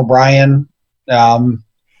Colin O'Brien.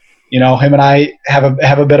 Him and I have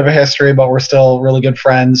a bit of a history, but we're still really good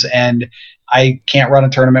friends, and I can't run a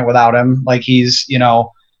tournament without him. Like he's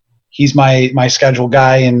my schedule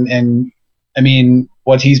guy, and I mean,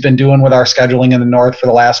 what he's been doing with our scheduling in the north for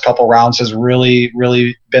the last couple rounds has really,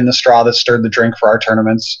 really been the straw that stirred the drink for our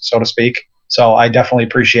tournaments, so to speak. So I definitely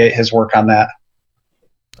appreciate his work on that.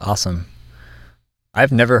 Awesome.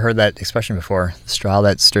 I've never heard that expression before. The straw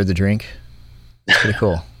that stirred the drink. It's pretty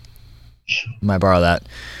cool. Might borrow that.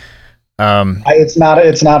 It's not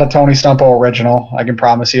a Tony Stumpo original, I can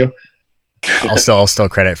promise you. I'll still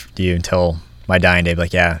credit to you until my dying day,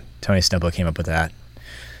 like, yeah, Tony Stumpo came up with that.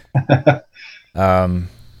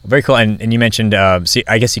 Very cool. And you mentioned, so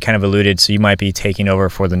I guess you kind of alluded, so you might be taking over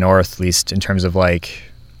for the North, at least in terms of like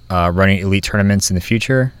running elite tournaments in the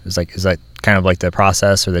future. Is that kind of like the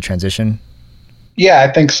process or the transition? Yeah,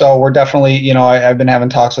 I think so. We're definitely, I've been having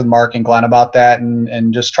talks with Mark and Glenn about that,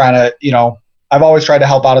 and just trying to, I've always tried to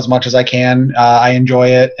help out as much as I can. I enjoy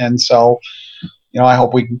it. And so, I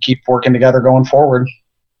hope we can keep working together going forward.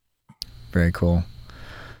 Very cool.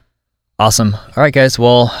 Awesome. All right, guys.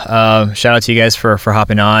 Well, shout out to you guys for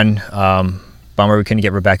hopping on. Bummer we couldn't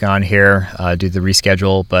get Rebecca on here due to the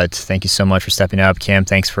reschedule, but thank you so much for stepping up. Kim,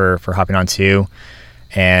 thanks for hopping on too,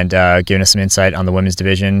 and giving us some insight on the women's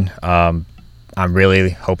division. I'm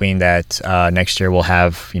really hoping that next year we'll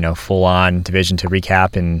have full-on division to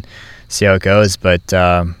recap and see how it goes. But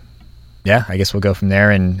yeah, I guess we'll go from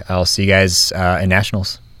there, and I'll see you guys in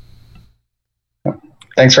nationals.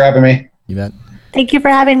 Thanks for having me. You bet. Thank you for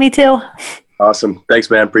having me too. Awesome. Thanks,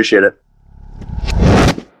 man. Appreciate it.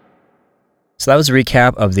 So that was a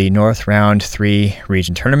recap of the North Round 3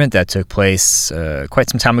 region tournament that took place quite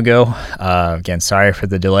some time ago. Again, sorry for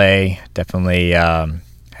the delay. Definitely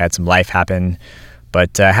had some life happen,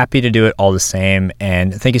 but happy to do it all the same.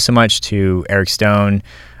 And thank you so much to Eric Stone,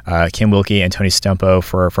 Kim Wilke, and Tony Stumpo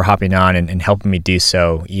for hopping on and helping me do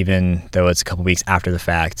so, even though it's a couple weeks after the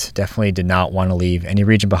fact. Definitely did not want to leave any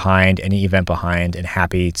region behind, any event behind, and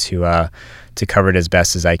happy to cover it as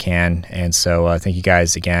best as I can. And so thank you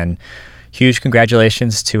guys again. Huge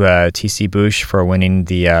congratulations to TC Boosh for winning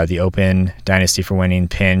the Open, Dynasty for winning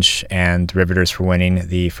Pinch, and Riveters for winning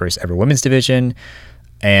the first ever women's division.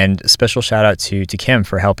 And a special shout out to Kim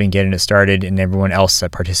for helping getting it started, and everyone else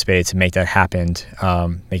that participated to make that happen.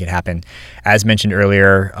 Make it happen. As mentioned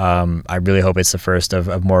earlier, I really hope it's the first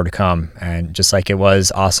of more to come. And just like it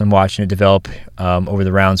was awesome watching it develop over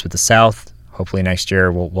the rounds with the South, hopefully next year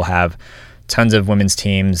we'll have tons of women's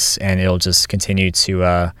teams, and it'll just continue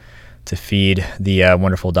to feed the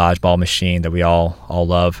wonderful dodgeball machine that we all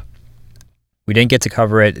love. We didn't get to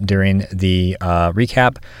cover it during the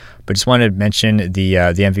recap, but just wanted to mention the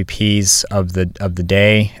MVPs of the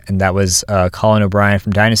day, and that was Colin O'Brien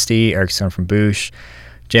from Dynasty, Eric Stone from Boosh,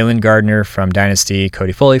 Jalen Gardner from Dynasty,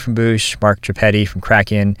 Cody Foley from Boosh, Mark Trippetti from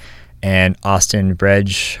Kraken, and Austin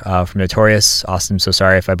Bredge from Notorious. Austin, I'm so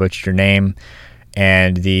sorry if I butchered your name.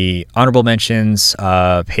 And the honorable mentions,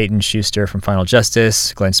 Peyton Schuster from Final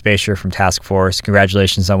Justice, Glenn Spacer from Task Force.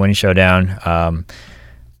 Congratulations on winning Showdown.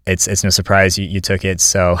 It's no surprise you took it,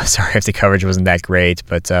 so sorry if the coverage wasn't that great,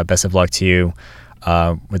 but best of luck to you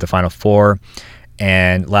with the Final Four.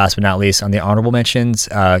 And last but not least, on the honorable mentions,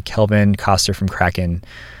 Kelvin Koster from Kraken.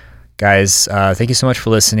 Guys, thank you so much for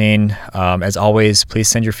listening. As always, please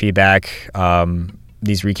send your feedback.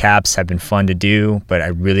 These recaps have been fun to do, but I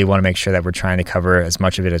really want to make sure that we're trying to cover as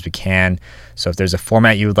much of it as we can. So if there's a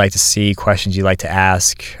format you would like to see, questions you'd like to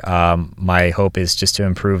ask, my hope is just to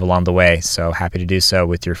improve along the way. So happy to do so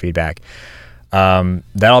with your feedback. That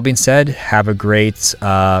all being said, have a great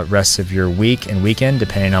rest of your week and weekend,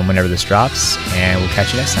 depending on whenever this drops, and we'll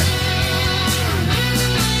catch you next time.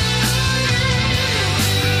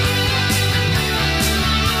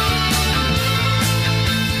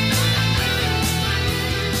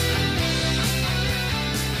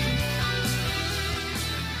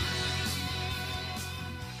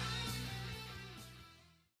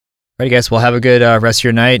 All right, guys. Well, have a good rest of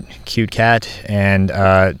your night, cute cat, and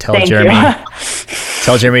tell Jeremy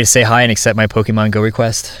to say hi and accept my Pokemon Go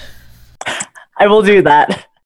request. I will do that.